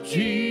of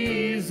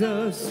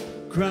Jesus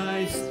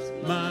Christ,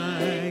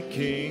 my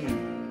King.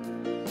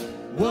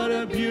 What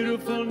a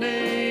beautiful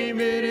name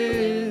it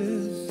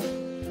is.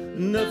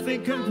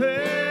 Nothing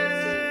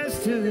compares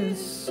to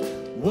this.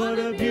 What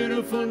a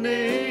beautiful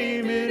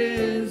name it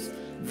is.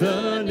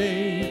 The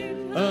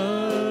name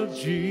of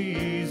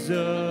Jesus.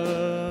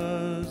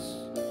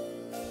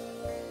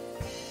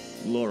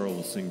 Laura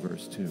will sing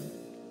verse 2.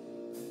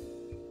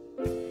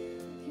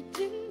 You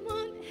didn't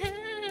want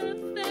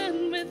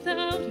heaven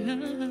without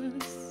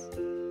us.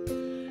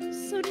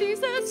 So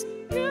Jesus,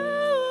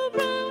 you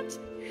brought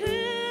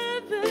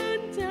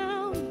heaven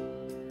down.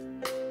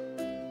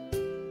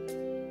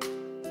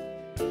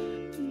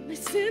 My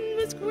sin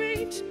was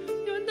great,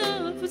 your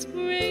love was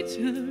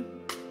greater.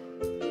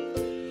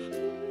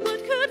 What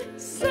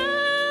could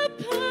separate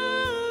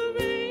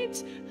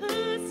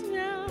us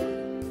now?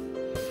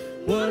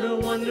 What a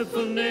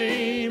wonderful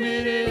name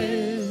it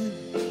is.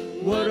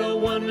 What a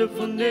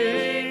wonderful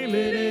name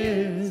it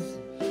is.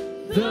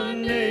 The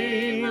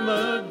name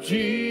of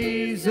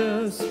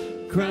Jesus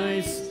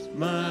Christ,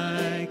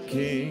 my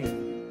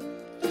King.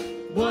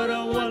 What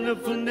a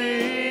wonderful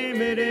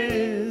name it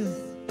is.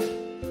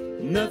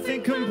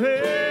 Nothing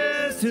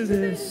compares to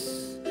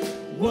this.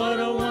 What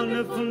a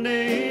wonderful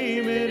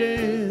name it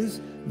is.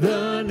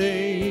 The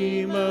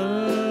name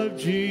of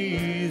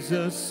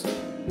Jesus.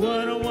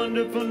 What a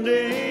wonderful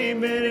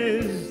name it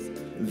is.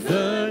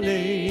 The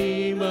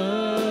name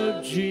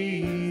of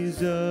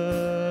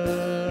Jesus.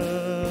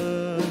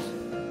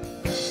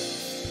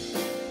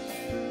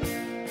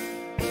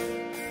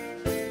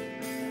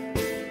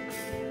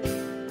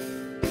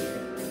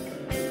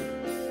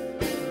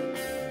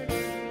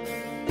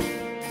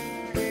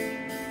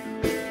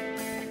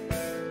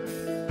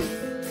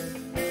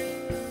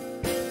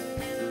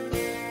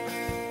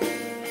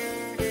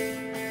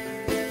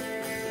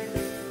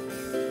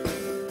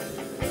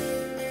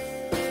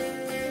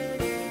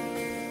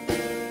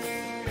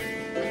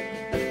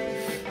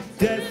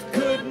 Death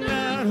could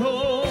not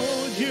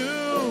hold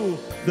you.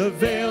 The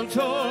veil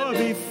tore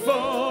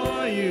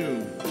before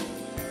you.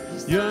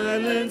 You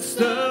silenced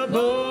the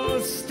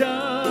boast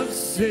of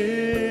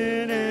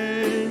sin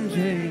and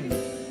shame.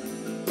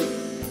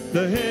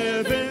 The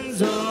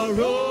heavens are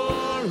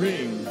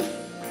roaring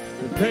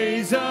the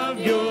praise of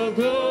your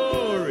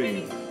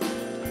glory.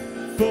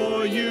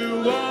 For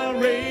you are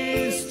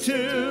raised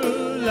to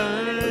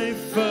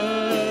life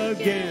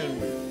again.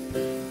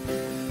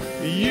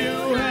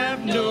 You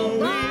have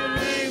no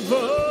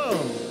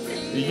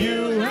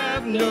you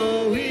have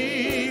no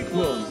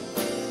equal,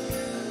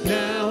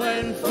 now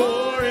and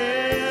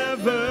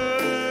forever,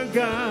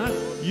 God,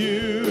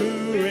 you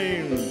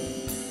reign.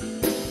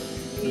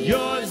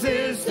 Yours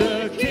is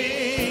the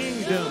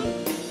kingdom,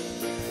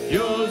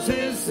 yours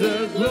is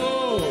the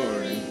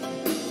glory,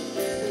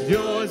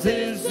 yours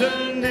is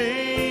the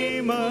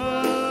name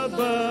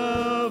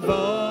above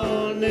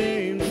all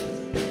names.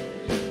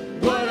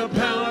 What a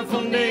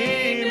powerful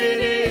name it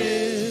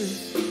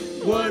is,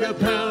 what a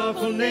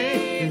powerful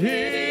name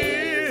it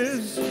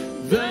is,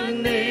 the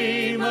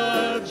name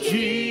of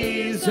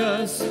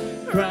Jesus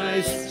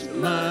Christ,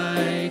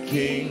 my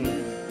King.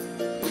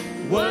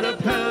 What a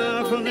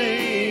powerful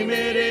name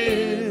it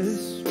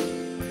is,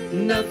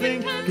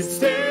 nothing can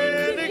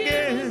stand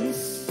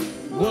against.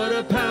 What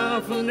a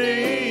powerful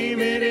name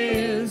it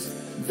is,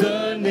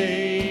 the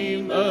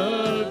name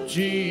of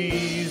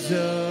Jesus.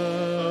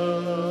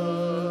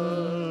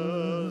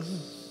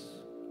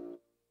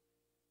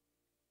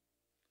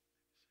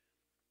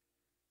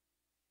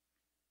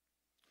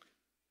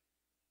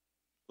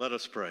 Let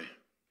us pray.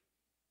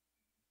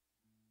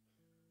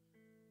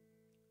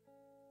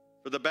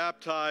 For the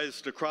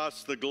baptized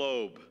across the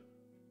globe,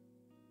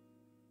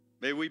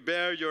 may we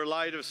bear your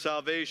light of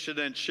salvation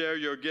and share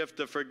your gift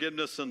of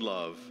forgiveness and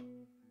love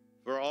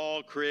for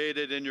all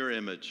created in your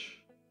image.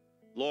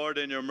 Lord,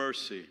 in your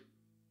mercy,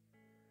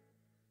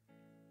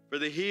 for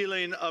the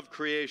healing of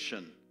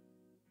creation,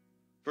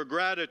 for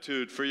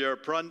gratitude for your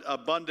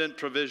abundant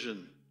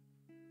provision,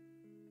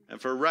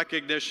 and for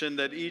recognition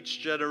that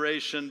each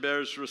generation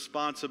bears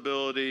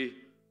responsibility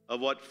of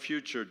what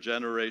future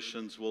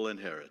generations will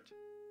inherit.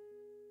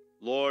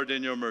 Lord,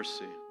 in your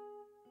mercy,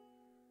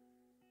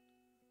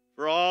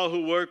 for all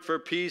who work for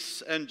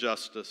peace and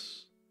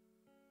justice,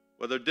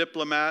 whether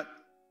diplomat,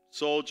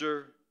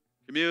 soldier,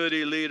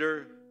 community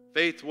leader,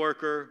 faith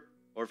worker,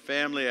 or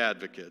family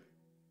advocate.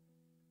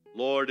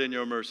 Lord, in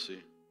your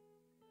mercy,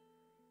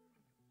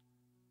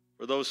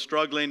 for those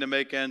struggling to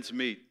make ends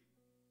meet,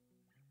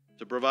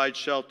 to provide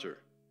shelter,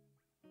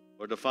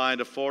 or to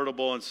find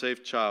affordable and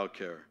safe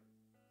childcare.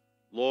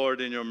 Lord,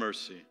 in your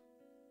mercy,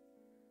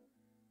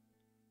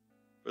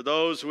 for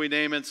those we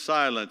name in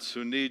silence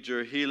who need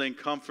your healing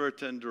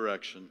comfort and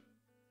direction.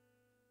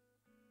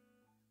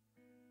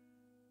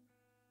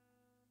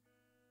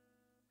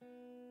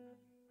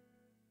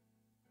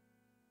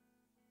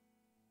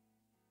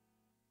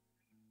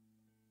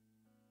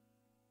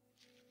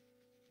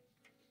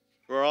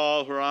 For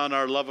all who are on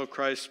our Love of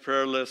Christ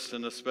prayer list,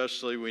 and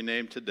especially we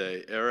name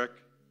today Eric,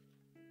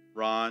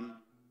 Ron,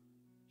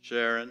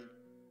 Sharon,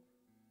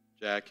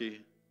 Jackie,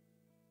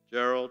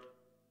 Gerald,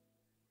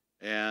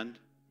 Ann,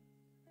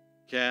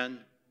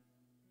 Ken,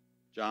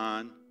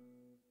 John,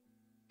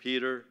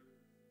 Peter,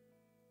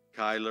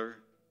 Kyler,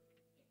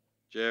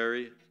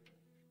 Jerry,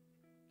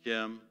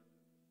 Kim,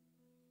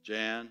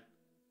 Jan,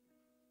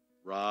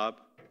 Rob,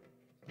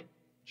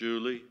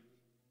 Julie,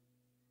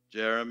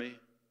 Jeremy,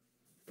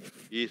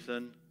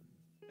 Ethan,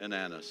 and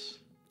Annis.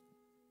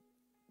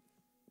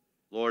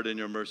 Lord, in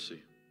your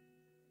mercy.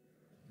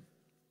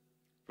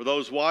 For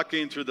those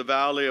walking through the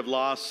valley of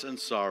loss and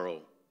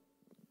sorrow,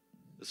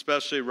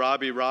 especially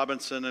Robbie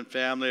Robinson and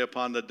family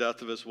upon the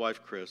death of his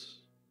wife, Chris.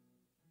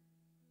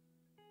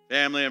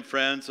 Family and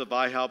friends of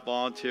IHOP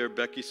volunteer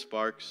Becky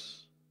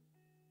Sparks.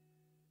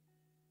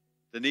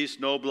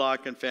 Denise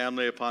Knobloch and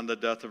family upon the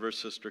death of her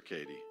sister,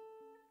 Katie.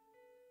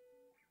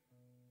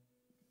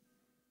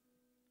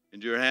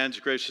 Into your hands,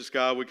 gracious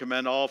God, we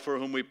commend all for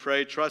whom we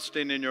pray,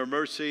 trusting in your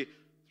mercy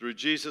through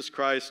Jesus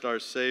Christ, our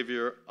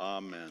Savior.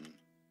 Amen.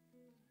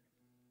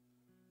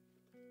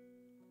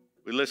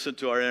 We listen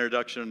to our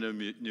introduction of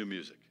new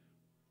music.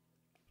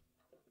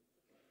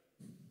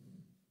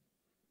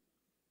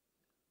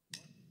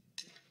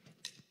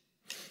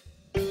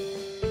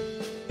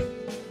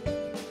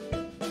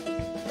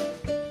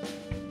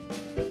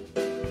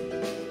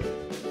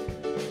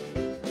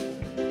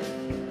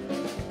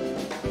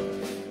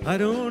 I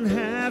don't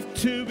have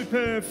to be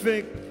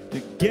perfect to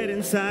get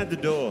inside the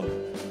door.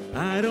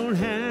 I don't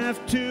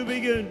have to be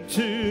good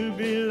to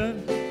be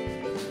loved.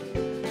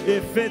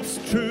 If it's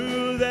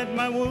true that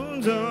my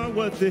wounds are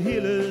what the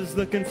healer's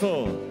looking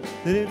for,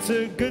 then it's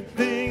a good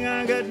thing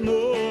I got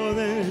more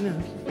than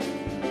enough.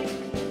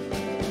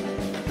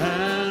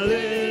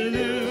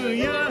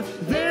 Hallelujah,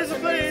 there's a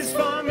place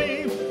for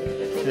me,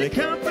 the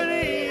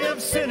company of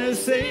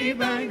sinners saved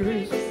by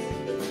grace.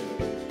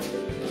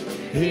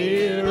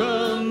 Here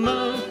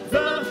among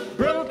the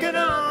broken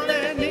on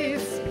their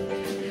knees.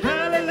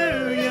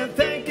 Hallelujah,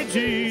 thank you,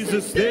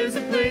 Jesus, there's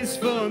a place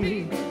for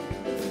me.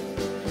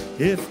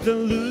 If the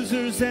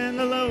losers and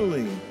the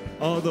lowly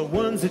are the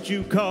ones that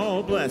you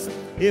call blessed,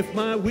 if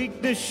my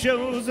weakness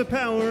shows the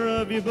power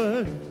of your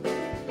blood,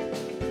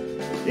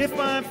 if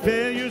my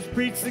failures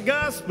preach the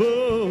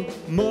gospel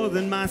more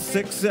than my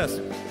success,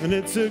 then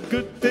it's a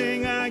good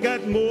thing I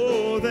got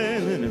more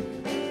than enough.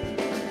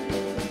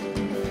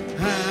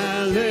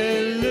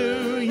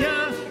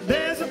 Hallelujah,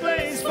 there's a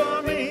place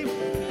for me,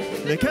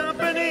 the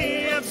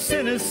company of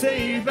sinners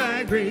saved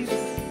by grace.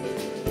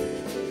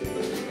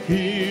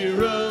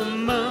 Here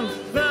among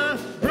the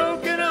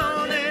broken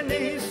on their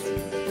knees.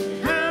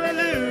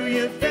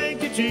 Hallelujah,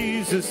 thank you,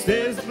 Jesus,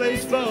 there's a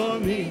place for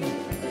me.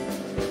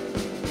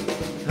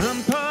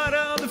 I'm part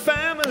of the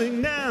family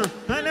now,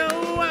 I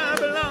know I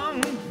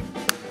belong.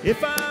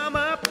 If I'm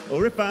up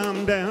or if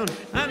I'm down,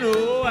 I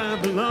know I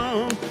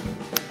belong.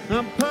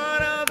 I'm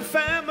part of the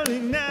family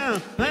now,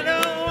 I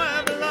know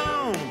I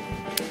belong.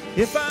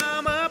 If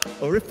I'm up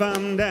or if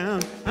I'm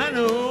down, I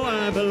know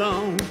I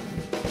belong.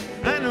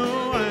 I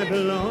know I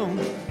belong.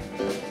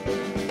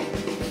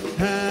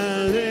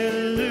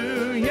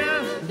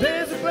 Hallelujah,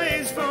 there's a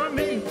place for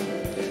me,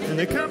 in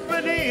the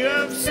company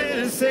of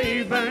sinners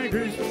saved by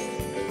grace.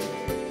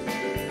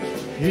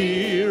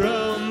 Here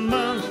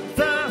among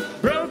the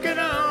broken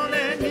on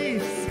their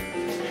knees.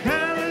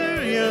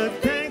 Hallelujah,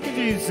 thank you,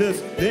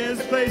 Jesus,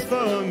 there's a place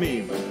for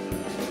me.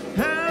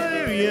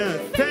 Hallelujah,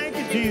 thank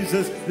you,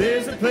 Jesus,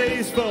 there's a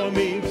place for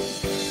me.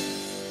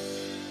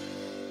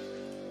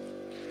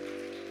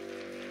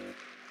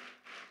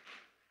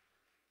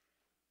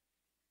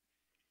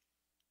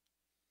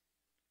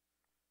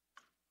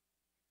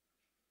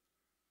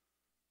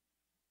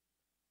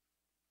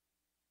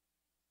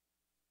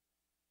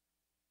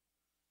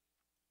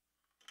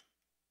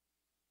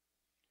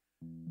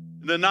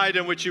 The night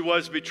in which he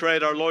was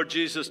betrayed, our Lord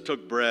Jesus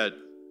took bread.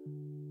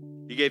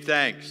 He gave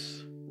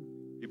thanks.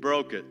 He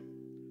broke it.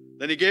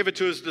 Then he gave it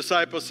to his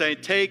disciples,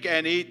 saying, "Take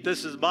and eat.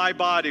 This is my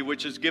body,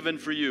 which is given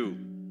for you.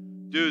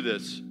 Do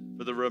this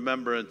for the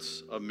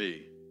remembrance of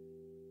me."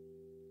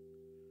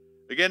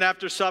 Again,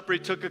 after supper, he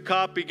took a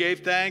cup. He gave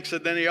thanks,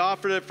 and then he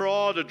offered it for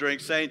all to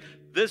drink, saying,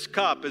 "This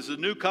cup is the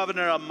new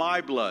covenant of my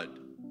blood,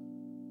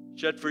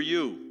 shed for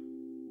you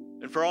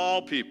and for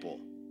all people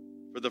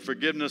for the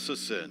forgiveness of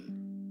sin.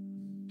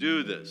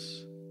 Do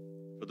this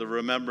for the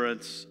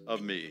remembrance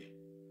of me."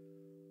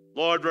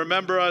 Lord,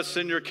 remember us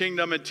in your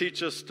kingdom and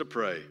teach us to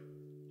pray.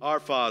 Our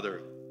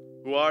Father,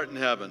 who art in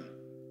heaven,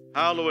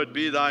 hallowed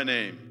be thy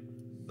name.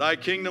 Thy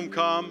kingdom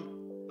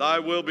come, thy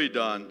will be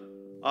done,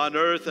 on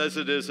earth as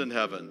it is in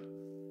heaven.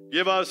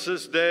 Give us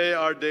this day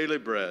our daily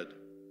bread,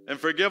 and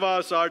forgive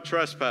us our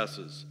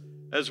trespasses,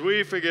 as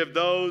we forgive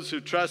those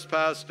who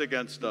trespass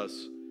against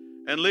us.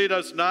 And lead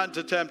us not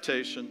into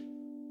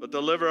temptation, but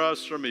deliver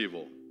us from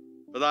evil.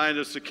 For thine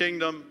is the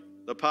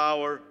kingdom, the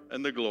power,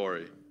 and the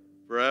glory,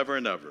 forever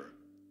and ever.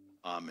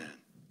 Amen.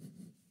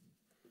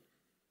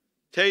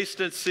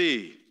 Taste and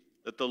see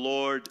that the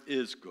Lord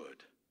is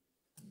good.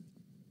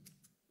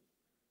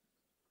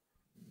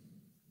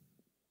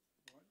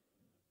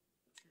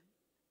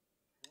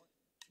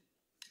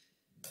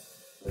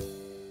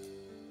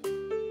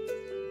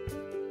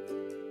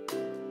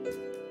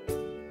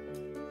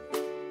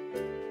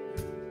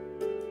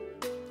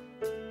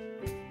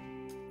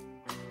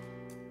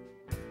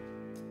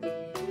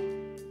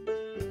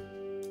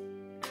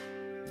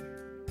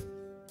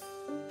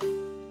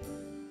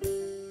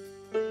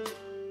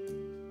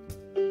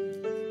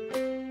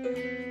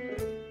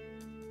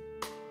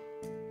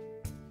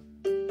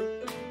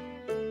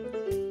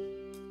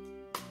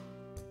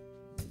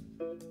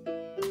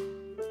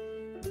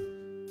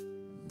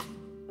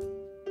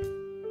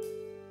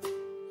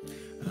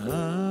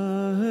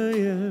 I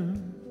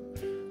am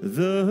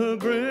the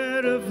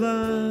bread of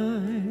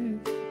life.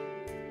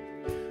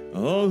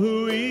 All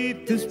who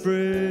eat this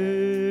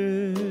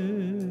bread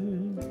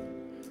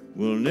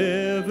will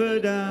never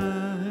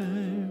die.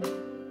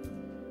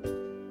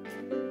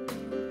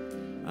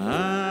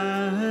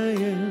 I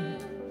am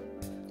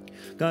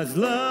God's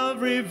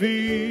love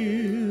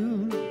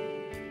revealed.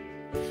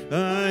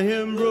 I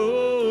am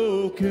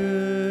broken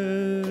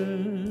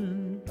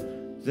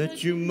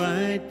that you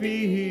might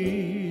be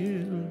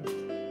healed.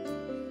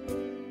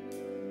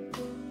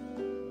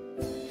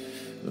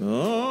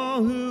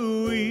 All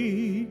who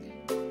eat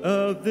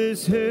of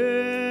this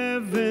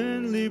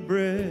heavenly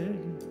bread,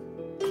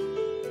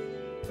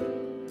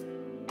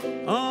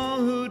 all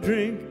who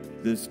drink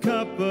this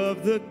cup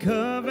of the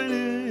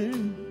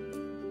covenant,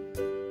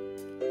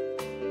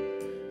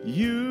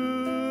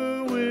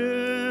 you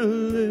will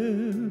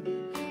live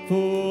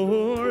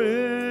forever.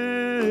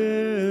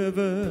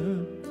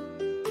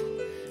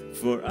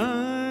 For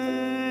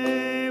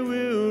I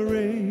will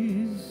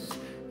raise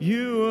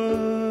you up.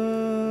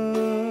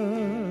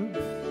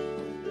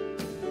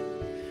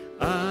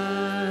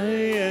 I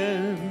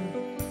am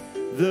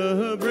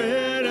the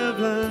bread of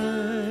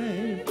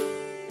life.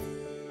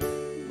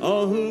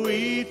 All who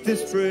eat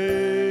this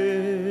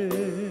bread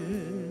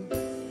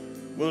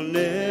will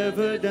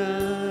never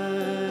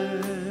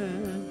die.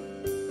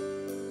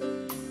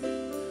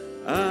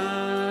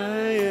 I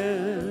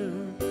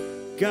am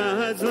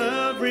God's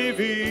love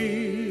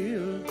revealed.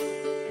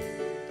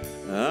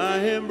 I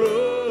am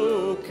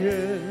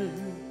broken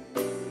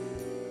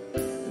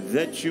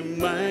that you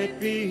might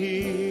be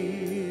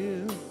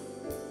healed.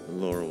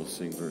 Laura will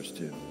sing verse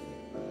 2.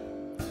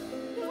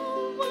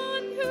 No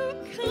one who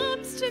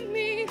comes to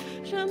me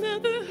shall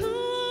never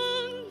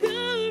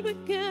hunger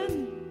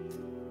again.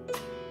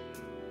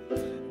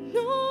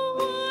 No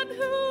one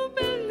who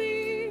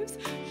believes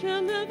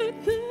shall never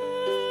thirst.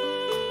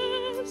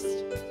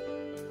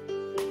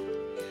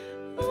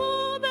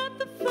 All that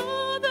the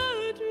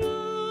Father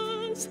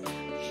draws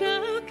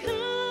shall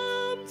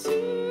come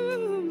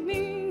to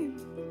me,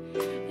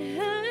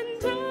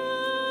 and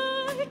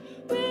I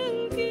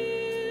will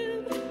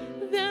give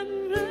them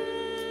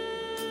rest.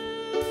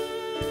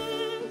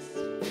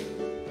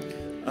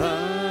 I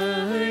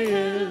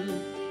am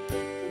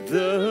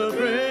the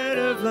bread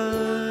of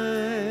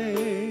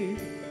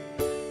life.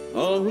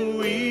 All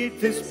who eat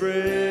this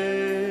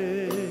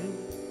bread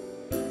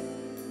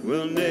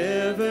will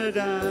never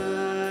die.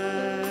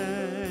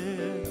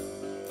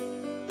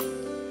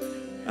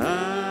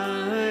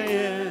 I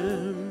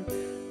am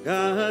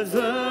God's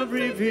love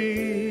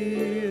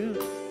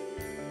revealed.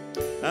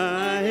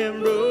 I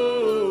am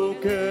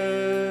broken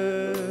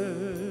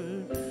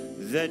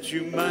that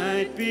you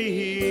might be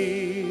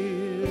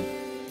healed.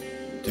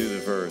 Do the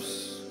verse.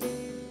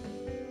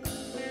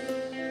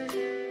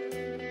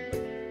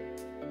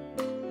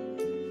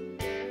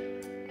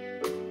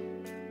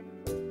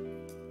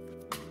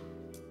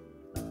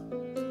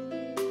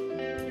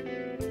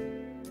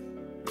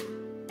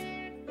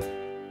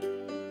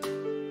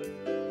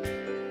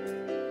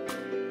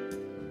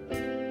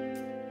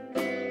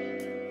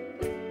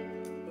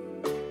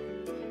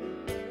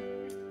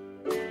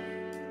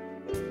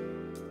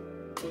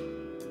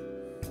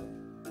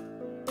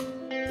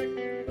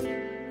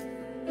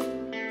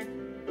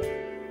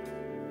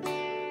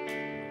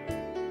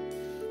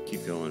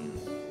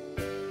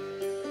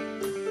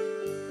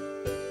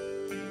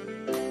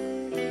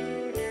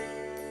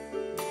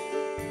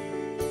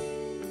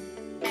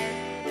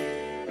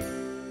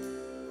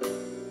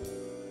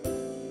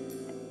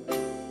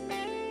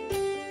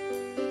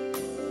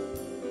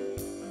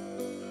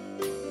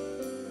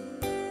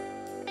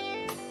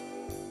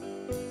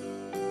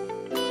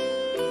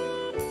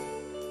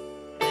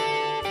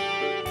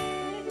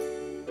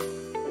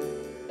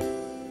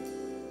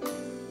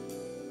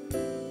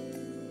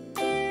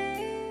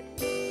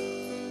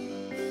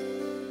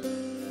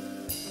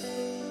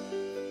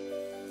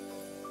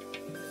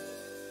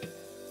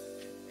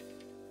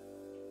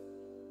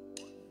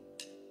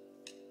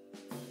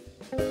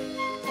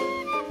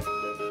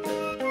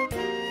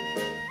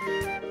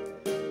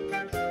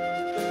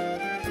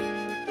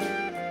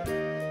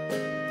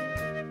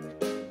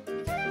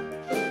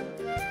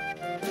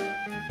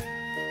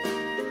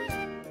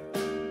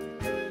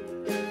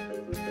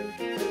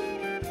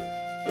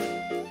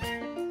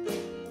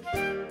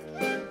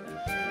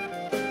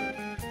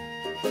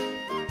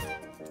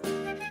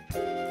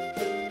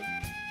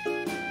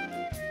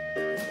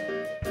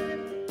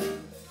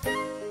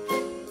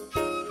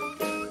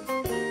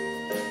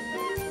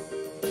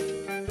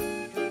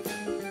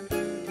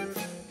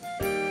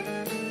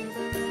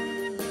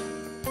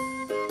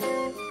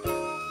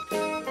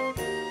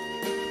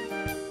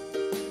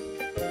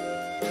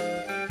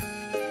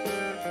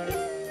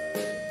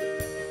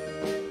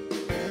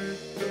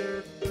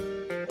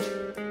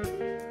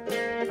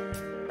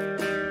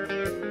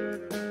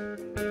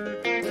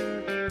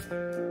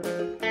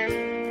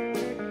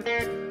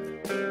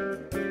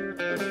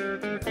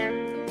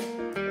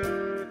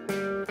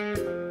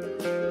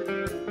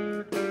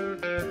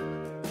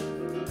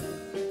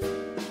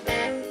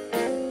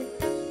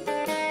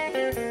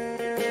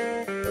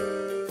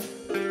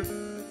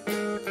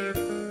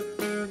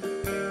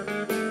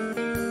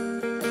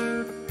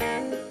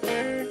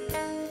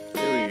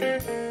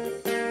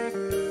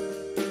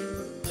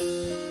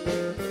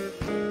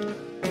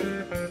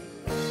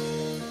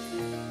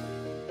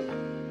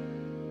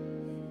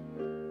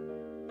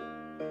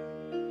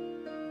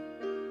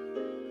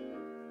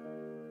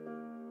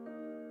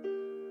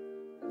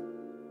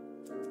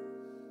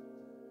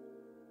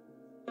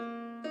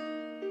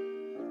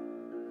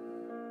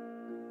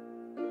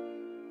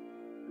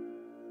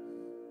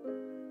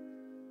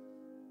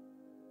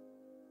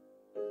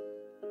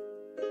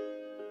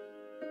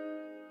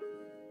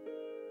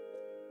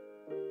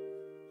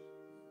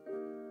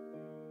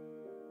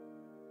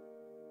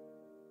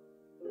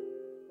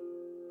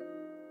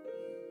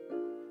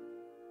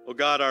 O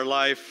God, our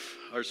life,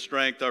 our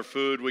strength, our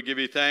food, we give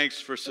you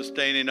thanks for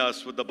sustaining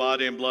us with the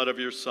body and blood of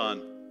your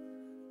Son.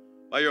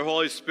 By your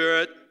Holy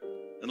Spirit,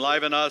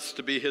 enliven us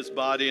to be his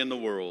body in the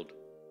world,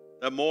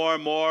 that more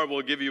and more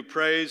will give you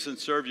praise and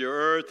serve your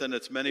earth and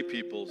its many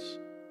peoples.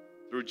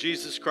 Through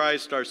Jesus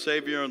Christ, our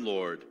Savior and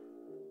Lord.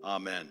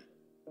 Amen.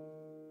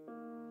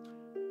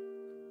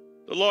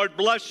 The Lord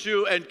bless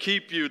you and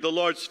keep you. The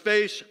Lord's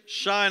face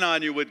shine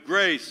on you with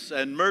grace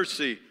and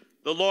mercy.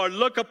 The Lord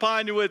look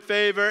upon you with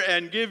favor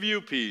and give you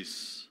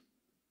peace.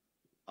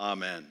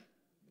 Amen.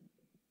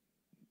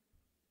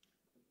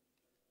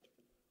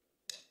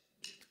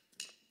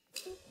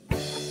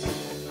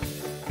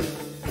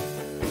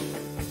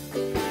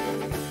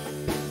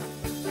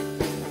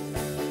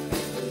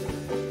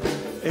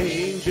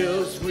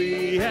 Angels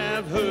we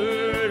have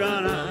heard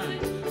on high,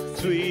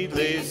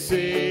 sweetly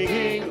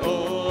singing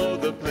o'er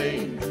the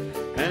plain,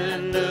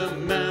 and the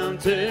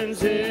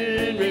mountains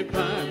in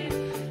reply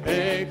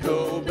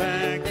echo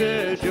back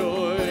their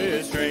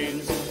joyous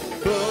strains.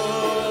 Gloria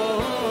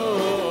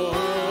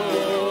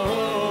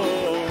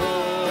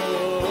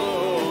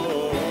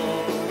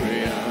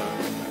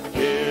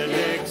in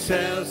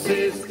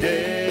excelsis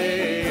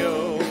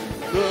Deo.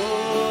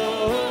 Gloria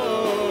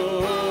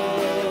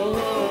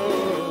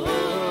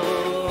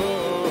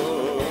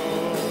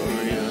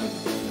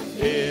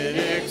in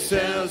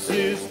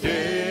excelsis Deo.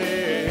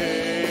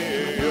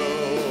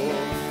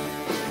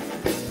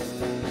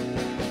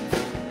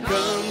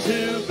 Come to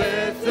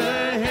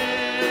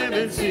Bethlehem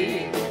and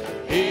see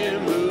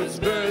him whose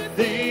birth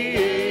the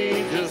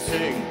angels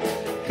sing.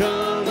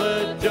 Come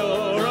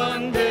adore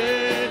on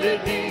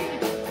bended knee,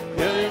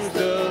 young's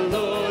the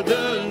Lord,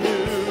 the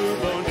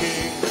newborn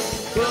King.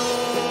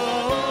 Gloria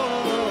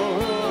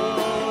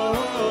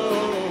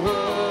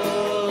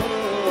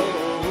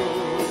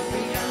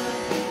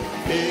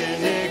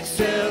in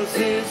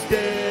excelsis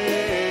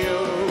Deo.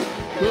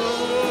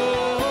 Gloria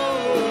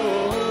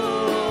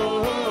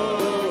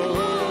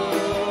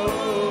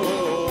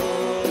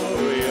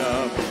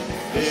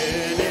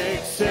in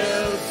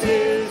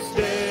excelsis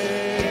Deo.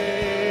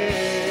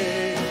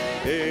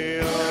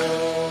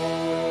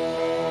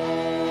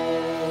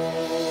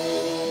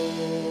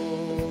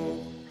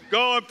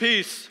 Go in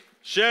peace.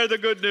 Share the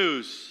good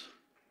news.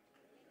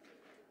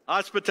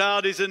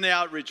 Hospitality's in the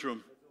outreach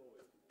room.